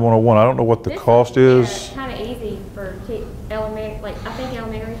Remind 101. I don't know what the cost is. Yeah, kind of easy for elementary, I think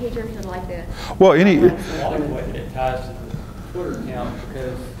elementary teachers would like that. Well, I like the way that it ties to the Twitter account,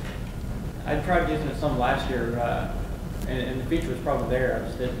 because I tried using it some last year, and the feature was probably there. I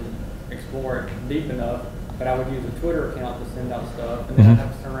just didn't explore it deep enough. But I would use a Twitter account to send out stuff, and then I'd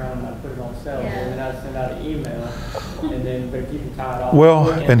have to turn around and I'd put it on sale, and then I'd send out an email, and then, but if you can tie it all.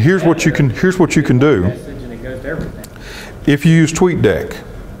 Well, and here's what you can do. And it goes to everything. If you use TweetDeck,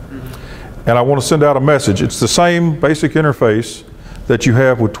 and I want to send out a message, it's the same basic interface that you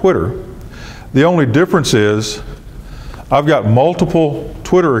have with Twitter. The only difference is I've got multiple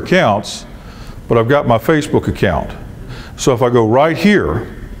Twitter accounts, but I've got my Facebook account. So if I go right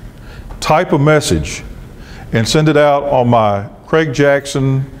here, type a message, and send it out on my Craig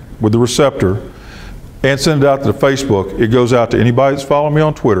Jackson with the receptor, and send it out to Facebook. It goes out to anybody that's following me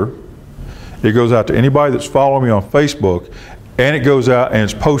on Twitter. It goes out to anybody that's following me on Facebook, and it goes out and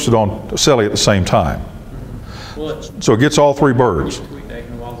it's posted on Selly at the same time. Well, so it gets all three birds. Does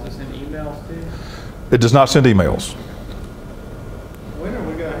it send emails too? It does not send emails. When are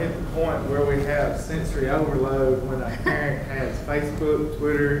we going to hit the point where we have sensory overload when a parent has Facebook,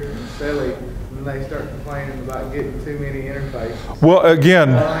 Twitter, and Selly, and they start complaining about getting too many interfaces? Well, again,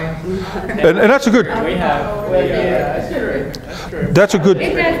 and that's a good. We have. That's true. That's true. That's a good.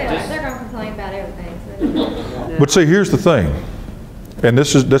 They're going to complain about everything. So. But see, here's the thing, and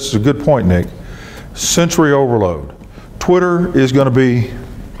this is a good point, Nick. Sensory overload. Twitter is going to be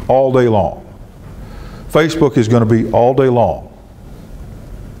all day long. Facebook is going to be all day long.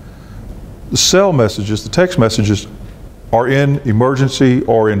 The cell messages, the text messages, are in emergency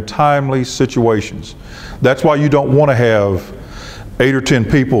or in timely situations. That's why you don't want to have 8 or 10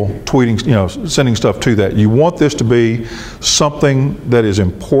 people tweeting, sending stuff to that. You want this to be something that is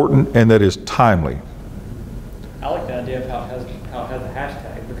important and that is timely. I like the idea of how it has a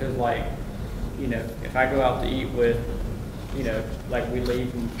hashtag, because if I go out to eat with, like we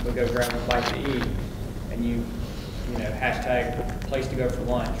leave and we go grab a bite to eat, and hashtag place to go for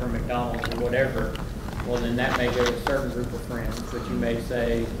lunch or McDonald's or whatever, well then that may go to a certain group of friends, but you may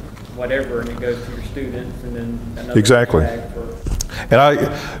say whatever and it goes to your students, and then another Exactly. hashtag for.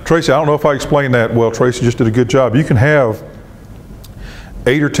 And Tracy, I don't know if I explained that well. Tracy just did a good job. You can have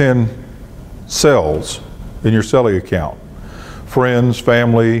 8 or 10 cells in your Selly account. Friends,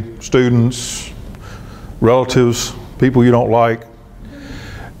 family, students, relatives, people you don't like.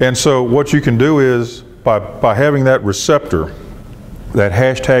 And so what you can do is, by having that receptor, that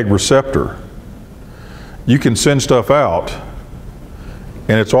hashtag receptor, you can send stuff out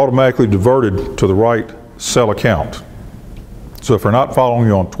and it's automatically diverted to the right cell account. So if they're not following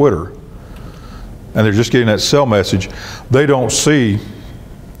you on Twitter and they're just getting that cell message, they don't see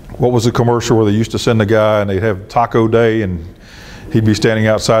what was the commercial where they used to send the guy and they'd have taco day and he'd be standing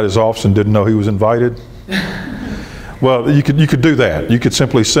outside his office and didn't know he was invited. Well, you could do that. You could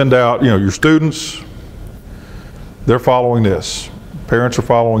simply send out, your students, they're following this. Parents are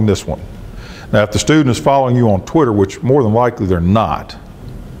following this one. Now, if the student is following you on Twitter, which more than likely they're not,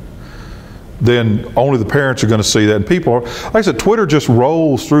 then only the parents are going to see that. And people are, like I said, Twitter just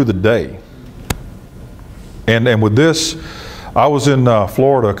rolls through the day. And with this, I was in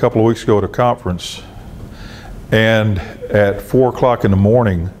Florida a couple of weeks ago at a conference, and at 4 o'clock in the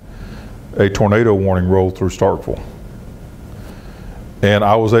morning, a tornado warning rolled through Starkville. And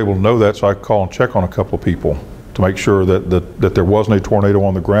I was able to know that, so I could call and check on a couple of people to make sure that there wasn't a tornado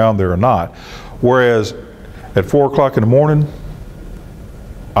on the ground there or not. Whereas at 4 o'clock in the morning,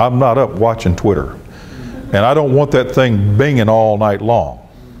 I'm not up watching Twitter. And I don't want that thing binging all night long.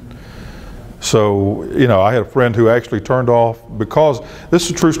 So, I had a friend who actually turned off, because this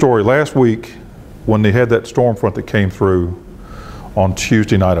is a true story. Last week, when they had that storm front that came through on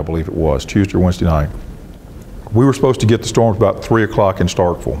Tuesday night, I believe it was, Tuesday or Wednesday night, we were supposed to get the storms about 3 o'clock in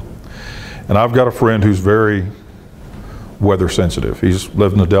Starkville. And I've got a friend who's very weather sensitive. He's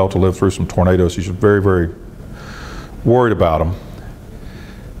lived in the Delta, lived through some tornadoes. He's very, very worried about them.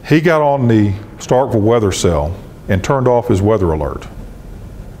 He got on the Starkville weather cell and turned off his weather alert.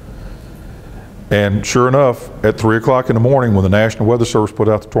 And sure enough, at 3 o'clock in the morning, when the National Weather Service put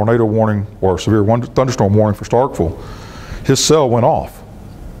out the tornado warning or severe thunderstorm warning for Starkville, his cell went off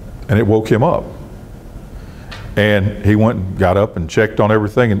and it woke him up. And he went and got up and checked on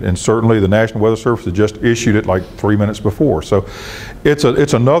everything, and certainly the National Weather Service had just issued it like 3 minutes before. So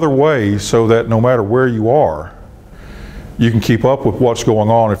it's another way so that no matter where you are, you can keep up with what's going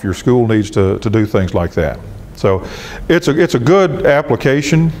on if your school needs to do things like that. So it's a good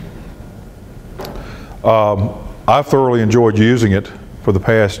application. I've thoroughly enjoyed using it for the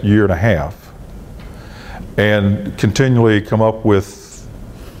past year and a half, and continually come up with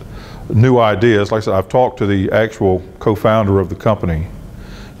new ideas. Like I said, I've talked to the actual co-founder of the company.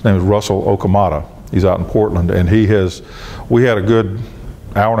 His name is Russell Okamata. He's out in Portland, and we had a good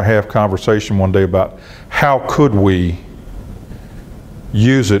hour and a half conversation one day about how could we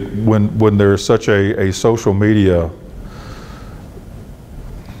use it when there's such a social media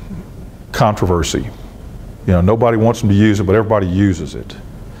controversy. Nobody wants them to use it, but everybody uses it.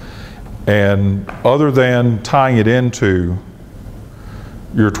 And other than tying it into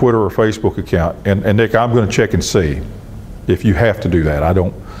your Twitter or Facebook account, and Nick, I'm going to check and see if you have to do that.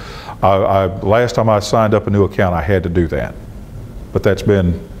 Last time I signed up a new account, I had to do that. But that's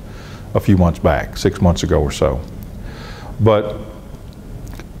been a few months back, 6 months ago or so. But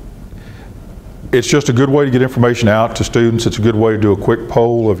it's just a good way to get information out to students. It's a good way to do a quick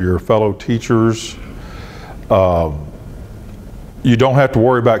poll of your fellow teachers. You don't have to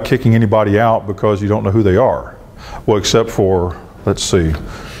worry about kicking anybody out because you don't know who they are. Well, except for, let's see,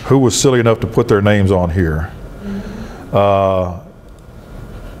 who was silly enough to put their names on here?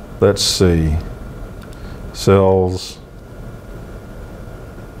 Let's see, cells.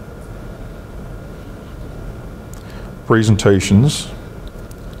 Presentations.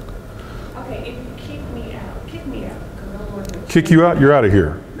 Okay, if you kick me out, kick me out. 'Cause I'm working. Kick you out? You're out of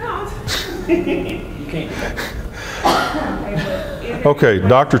here. No. You can't. Okay,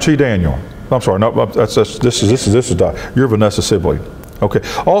 Dr. T. Daniel. I'm sorry, no, this is Doc. You're Vanessa Sibley. Okay.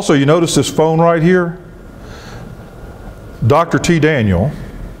 Also, you notice this phone right here? Dr. T. Daniel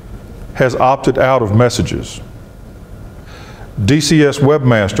has opted out of messages. DCS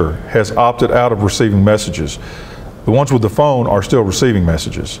Webmaster has opted out of receiving messages. The ones with the phone are still receiving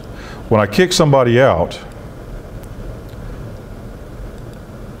messages. When I kick somebody out,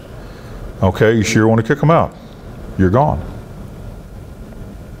 okay, you sure want to kick them out? You're gone.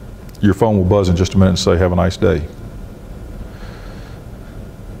 Your phone will buzz in just a minute and say, have a nice day.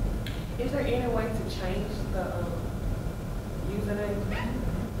 Is there any way to change the username?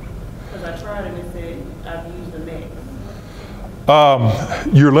 Because I tried and it said I've used the max.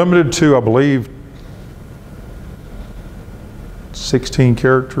 You're limited to, I believe, 16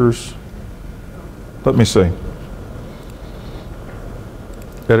 characters. Let me see.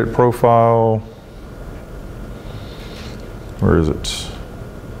 Edit profile. Where is it?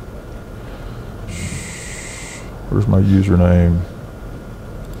 Where's my username?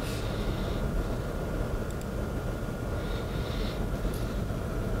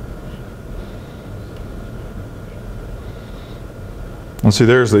 And see,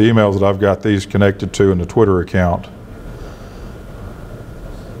 there's the emails that I've got these connected to in the Twitter account.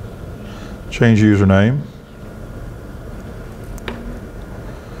 Change username.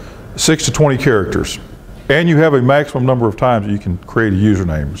 6 to 20 characters. And you have a maximum number of times that you can create a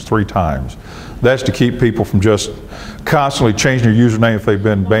username. It's 3 times. That's to keep people from just constantly changing their username if they've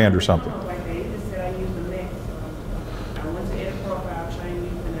been banned or something.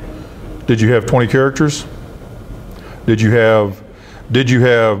 Did you have 20 characters? Did you have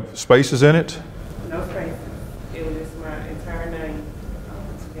spaces in it? No spaces. It was just my entire name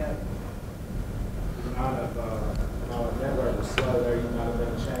together. Network was slow there, you might have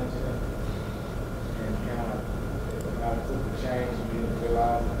been changing it. And kind of, I took the change and you didn't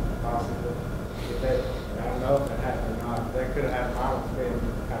realize it possibly. If that, I don't know if it happened or not. That could have happened. Mine was being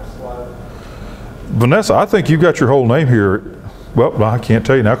kind of slow. Vanessa, I think you got your whole name here. Well, I can't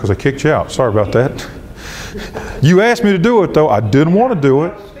tell you now because I kicked you out. Sorry about that. You asked me to do it, though. I didn't want to do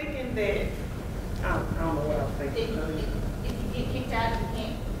it. I was thinking that, I don't know what I was thinking. If you get kicked out, you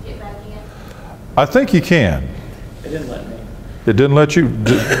can't get back in. I think you can. It didn't let me. It didn't let you.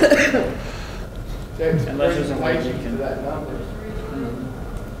 Unless there's a way you can. That number.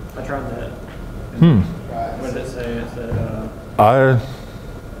 I tried that. What did it say? It said, I'll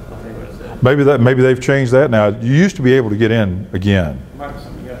tell you what it said. Maybe they've changed that now. You used to be able to get in again. Might be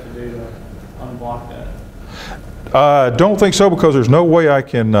something you have to do to unblock that. I don't think so because there's no way I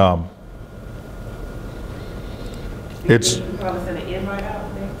can. It's. You probably send an invite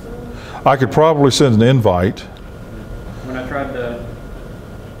out next soon. I could probably send an invite. When I tried to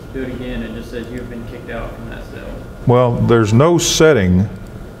do it again, it just says you've been kicked out from that cell. Well, there's no setting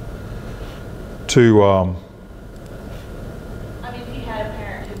to. I mean, if you had a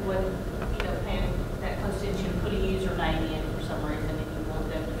parent who wasn't, paying that close attention to put a username in for some reason, if you want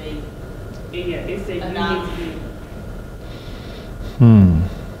them to be. Yeah, it said you need to be.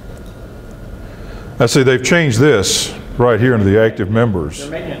 I see they've changed this right here into the active members.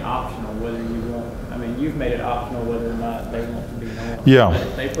 They're making it optional whether you want. I mean, you've made it optional whether or not they want to be known. Yeah. But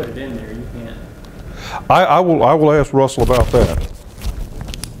if they put it in there, you can't. I will ask Russell about that.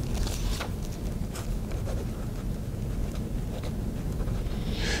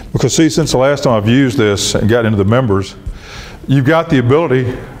 Because see, since the last time I've used this and got into the members, you've got the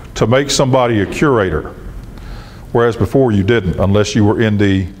ability to make somebody a curator, whereas before you didn't, unless you were in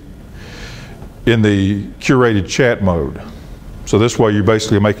the curated chat mode. So this way you're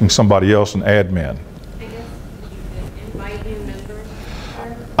basically making somebody else an admin. I guess you could invite new members.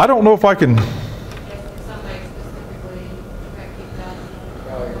 I don't know if I can. If somebody specifically got kicked out.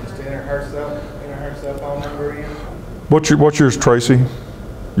 Probably just enter her cell phone number in. What's yours, Tracy?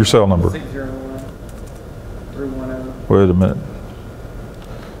 Your cell number? 601-310. Wait a minute.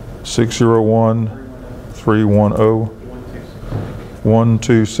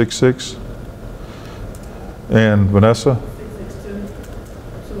 601-310-1266. And Vanessa?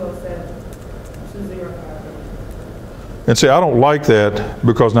 662-207-2050. And see, I don't like that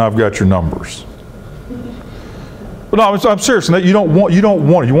because now I've got your numbers. But no, I'm serious. You don't want it. You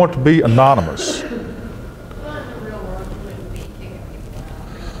want it to be anonymous. Well, in the real world, you wouldn't be kicking people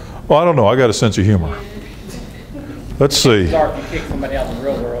out. Well, I don't know. I got a sense of humor. Let's see. Sorry, if you kick somebody out in the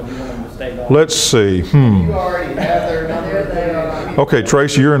real world, you want them to stay gone. Let's see. You already have their number there. Okay,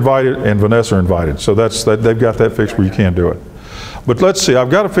 Tracy, you're invited, and Vanessa are invited. So they've got that fixed where you can do it. But let's see. I've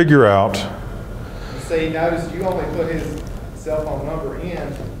got to figure out. See, notice you only put his cell phone number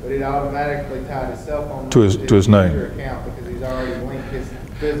in, but it automatically tied his cell phone To number his name. computer account because he's already linked his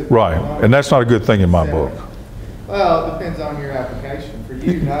physical Right, number. and that's not a good thing in my book. Well, it depends on your application. For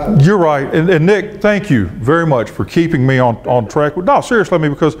you, no. You're right, and Nick, thank you very much for keeping me on track. No, seriously,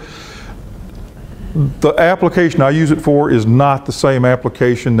 because the application I use it for is not the same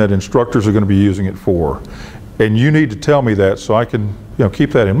application that instructors are going to be using it for, and you need to tell me that so I can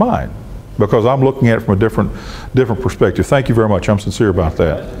keep that in mind because I'm looking at it from a different perspective. Thank you very much. I'm sincere about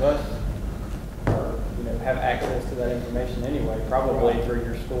that. Most of us have access to that information anyway, probably through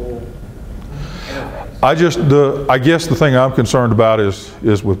your school interface. I guess the thing I'm concerned about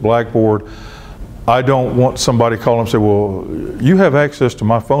is with Blackboard. I don't want somebody calling and say, well, you have access to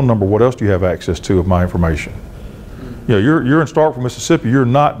my phone number. What else do you have access to of my information? You're in Starkville, Mississippi. You're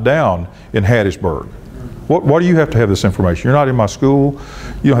not down in Hattiesburg. Why do you have to have this information? You're not in my school.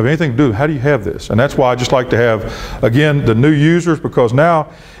 You don't have anything to do. How do you have this? And that's why I just like to have, again, the new users, because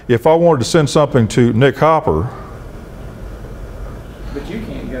now if I wanted to send something to Nick Hopper. But you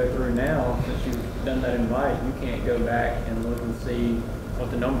can't go through now, since you've done that invite, you can't go back and look and see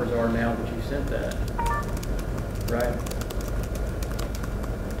what the numbers are now that you sent that, right?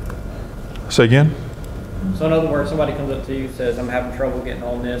 Say again? So in other words, somebody comes up to you, says, I'm having trouble getting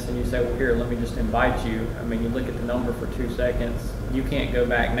on this, and you say, well, here, let me just invite you. I mean, you look at the number for 2 seconds. You can't go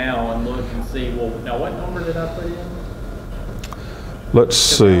back now and look and see, well, now what number did I put in? Let's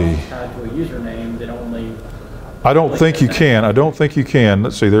see. Tied to a username that only... I don't think you can. I don't think you can.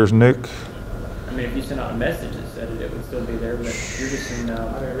 Let's see, there's Nick. I mean, if you sent out a message that said it, it would still be there, but you're just in...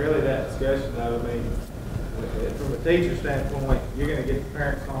 I mean, really, that discussion, though, I mean, from a teacher standpoint, you're gonna get the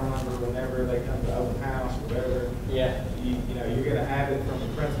parents' phone number whenever they come to open house, whatever. Yeah. You know, you're gonna have it from the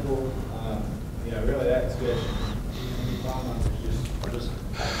principal, you know, really, that discussion. Phone numbers just.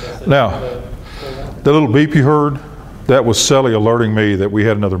 Now, the little beep you heard, that was Sally alerting me that we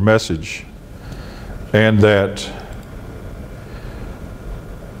had another message. And that,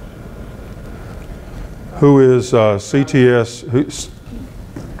 who is CTS, who's,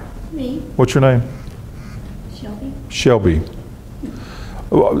 Me, what's your name? Shelby. Shelby.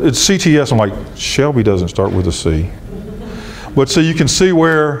 Well, it's CTS, I'm like, Shelby doesn't start with a C. But so you can see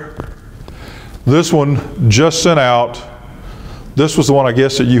where this one just sent out. This was the one, I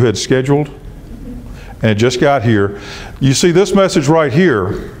guess, that you had scheduled. And it just got here. You see this message right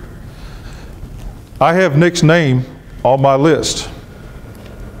here. I have Nick's name on my list.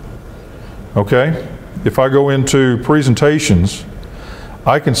 Okay? If I go into presentations,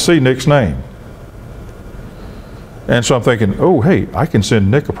 I can see Nick's name. And so I'm thinking, oh, hey, I can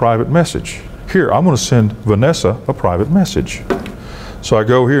send Nick a private message. Here, I'm going to send Vanessa a private message. So I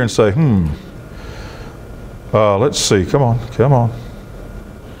go here and say, let's see, come on.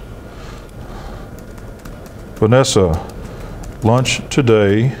 Vanessa, lunch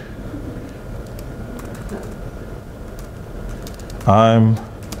today. I'm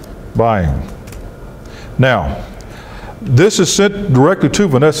buying. Now, this is sent directly to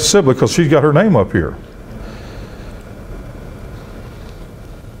Vanessa Sibley because she's got her name up here.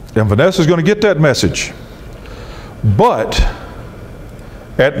 And Vanessa's going to get that message. But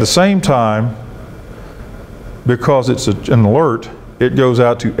at the same time, because it's an alert, it goes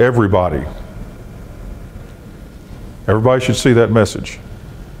out to everybody. Everybody should see that message.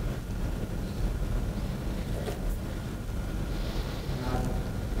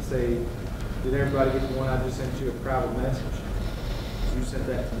 Say, did everybody get the one I just sent you a private message? You sent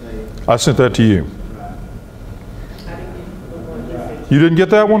that to me. I sent that to you. Right. I didn't get the one you said. You didn't get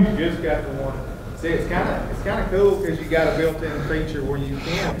that one? You just got the one. See, it's kind of cool because you got a built-in feature where you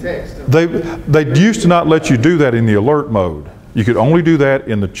can text them. They used to not let you do that in the alert mode. You could only do that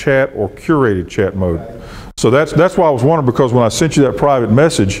in the chat or curated chat mode. Right. So that's why I was wondering, because when I sent you that private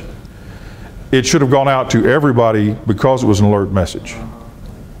message, it should have gone out to everybody because it was an alert message.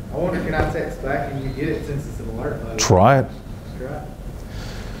 I wonder, can I text back and you get it since it's an alert mode? Try it. Try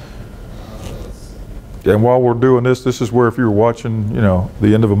it. And while we're doing this is where if you were watching, you know,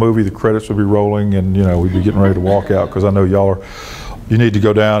 the end of a movie, the credits would be rolling and, you know, we'd be getting ready to walk out because I know you need to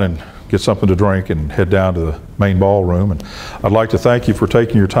go down and get something to drink and head down to the main ballroom. And I'd like to thank you for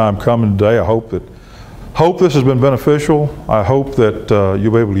taking your time coming today. I hope this has been beneficial. I hope that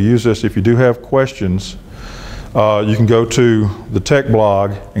you'll be able to use this. If you do have questions, you can go to the tech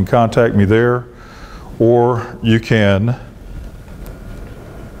blog and contact me there, or you can,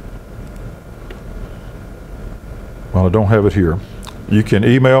 well, I don't have it here. You can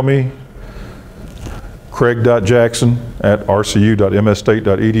email me,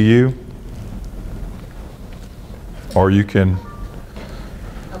 craig.jackson@rcu.msstate.edu, or you can.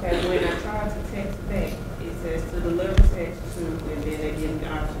 Okay, when I try to text back, it says to deliver text to, and then they give me the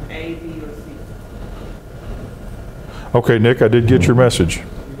option A, B, or C. Okay, Nick, I did get your message. You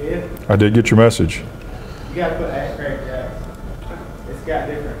did? I did get your message. You got to put @Craig Jackson. It's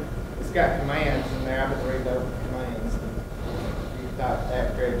got commands in there. I've been reading over the commands. You type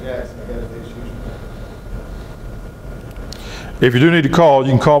 @Craig Jackson, I got it issues. If you do need to call,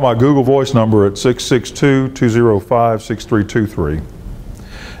 you can call my Google Voice number at 662-205-6323.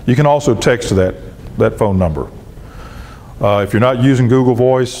 You can also text to that phone number. If you're not using Google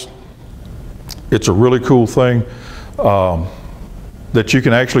Voice, it's a really cool thing that you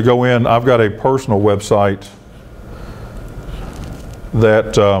can actually go in. I've got a personal website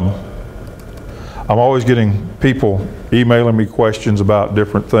that I'm always getting people emailing me questions about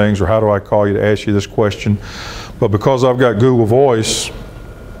different things, or how do I call you to ask you this question. But because I've got Google Voice,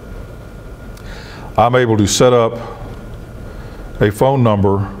 I'm able to set up a phone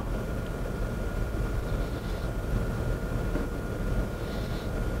number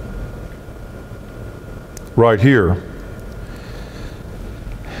right here.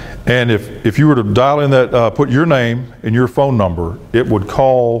 And if you were to dial in that, put your name and your phone number, it would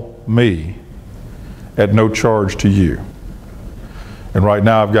call me at no charge to you. And right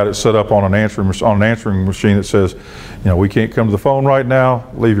now I've got it set up on an answering machine that says, you know, we can't come to the phone right now,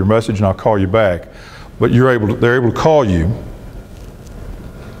 leave your message and I'll call you back. But they're able to call you.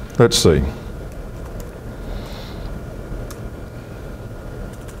 Let's see.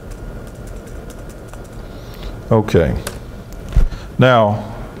 Okay. Now,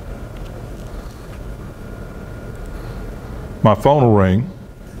 my phone will ring.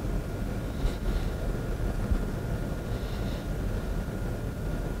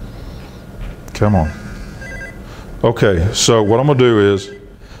 Come on. Okay, so what I'm going to do is,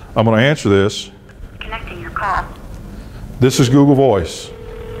 I'm going to answer this. Connecting your call. This is Google Voice.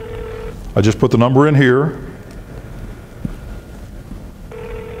 I just put the number in here.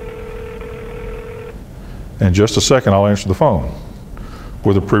 In just a second, I'll answer the phone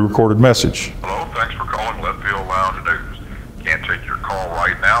with a pre-recorded message. Hello, thanks for calling Left Field Lounge News. Can't take your call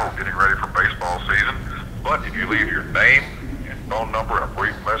right now. We're getting ready for baseball season. But if you leave your name and phone number and a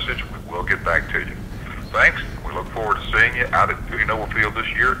brief message, we will get back to you. Thanks. We look forward to seeing you out at Dewey-Noble Field this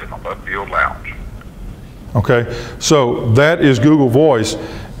year in the Left Field Lounge. Okay, so that is Google Voice.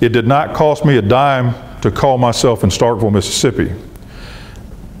 It did not cost me a dime to call myself in Starkville, Mississippi.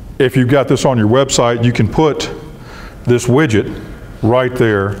 If you've got this on your website, you can put this widget right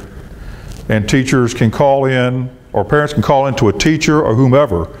there, and teachers can call in, or parents can call in to a teacher or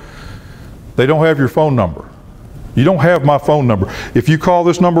whomever. They don't have your phone number. You don't have my phone number. If you call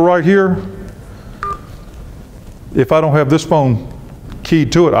this number right here, if I don't have this phone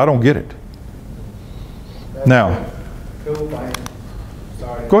keyed to it, I don't get it. Now, Cool thing.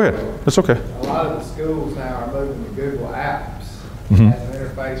 Sorry. go ahead. That's okay. A lot of the schools now are moving to Google Apps Mhm. as an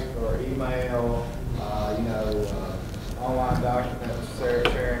interface for email, online documents,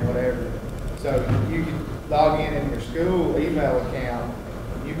 sharing, whatever. So you can log in your school email account.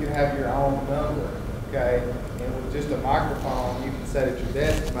 You can have your own number, okay? And with just a microphone, you can set at your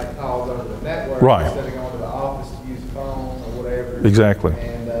desk to make calls over the network Right. instead of going to the office to use a phone or whatever. Exactly.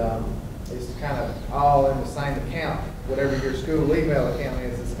 And it's kind of all in the same account. Whatever your school email account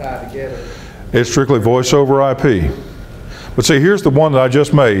is, it's tied together. It's strictly voice over IP. But see, here's the one that I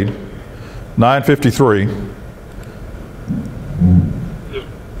just made, 953. This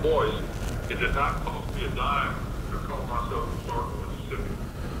voice, it did not cost me a dime to call myself in Starkville, Mississippi.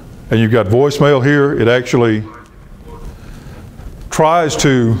 And you've got voicemail here. It actually tries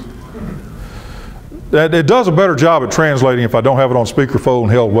to, it does a better job at translating if I don't have it on speakerphone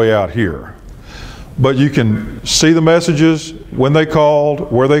held way out here. But you can see the messages, when they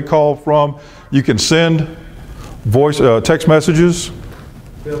called, where they called from. You can send voice, text messages.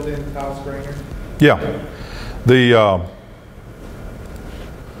 Built-in call screener. Yeah.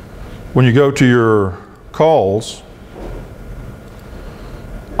 When you go to your calls,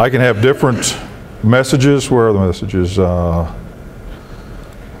 I can have different messages. Where are the messages?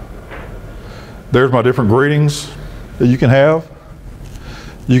 There's my different greetings that you can have.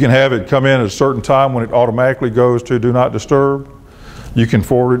 You can have it come in at a certain time when it automatically goes to Do Not Disturb. You can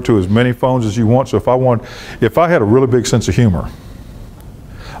forward it to as many phones as you want. So if I had a really big sense of humor,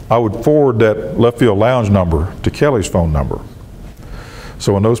 I would forward that Left Field Lounge number to Kelly's phone number.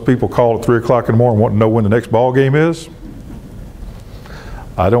 So when those people call at 3 o'clock in the morning and want to know when the next ball game is,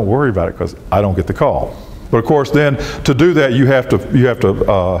 I don't worry about it because I don't get the call. But of course, then to do that, you have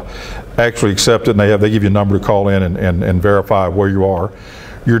to actually accept it, and they give you a number to call in and verify where you are.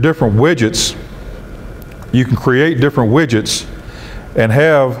 Your different widgets, you can create different widgets and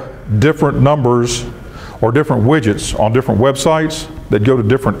have different numbers or different widgets on different websites that go to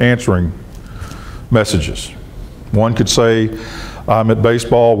different answering messages. One could say, I'm at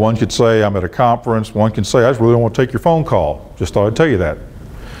baseball. One could say, I'm at a conference. One can say, I just really don't want to take your phone call. Just thought I'd tell you that.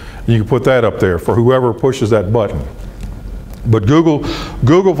 You can put that up there for whoever pushes that button. But Google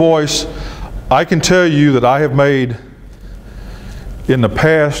Voice, I can tell you that I have made, in the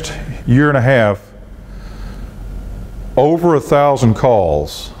past year and a half, over 1,000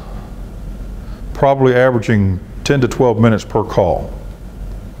 calls, probably averaging 10 to 12 minutes per call.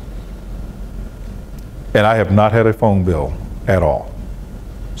 And I have not had a phone bill at all.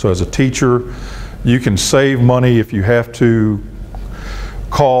 So as a teacher, you can save money if you have to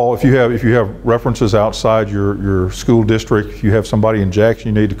call, if you have references outside your school district, if you have somebody in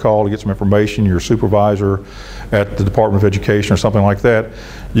Jackson you need to call to get some information, your supervisor at the Department of Education or something like that,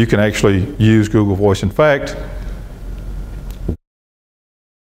 you can actually use Google Voice. In fact,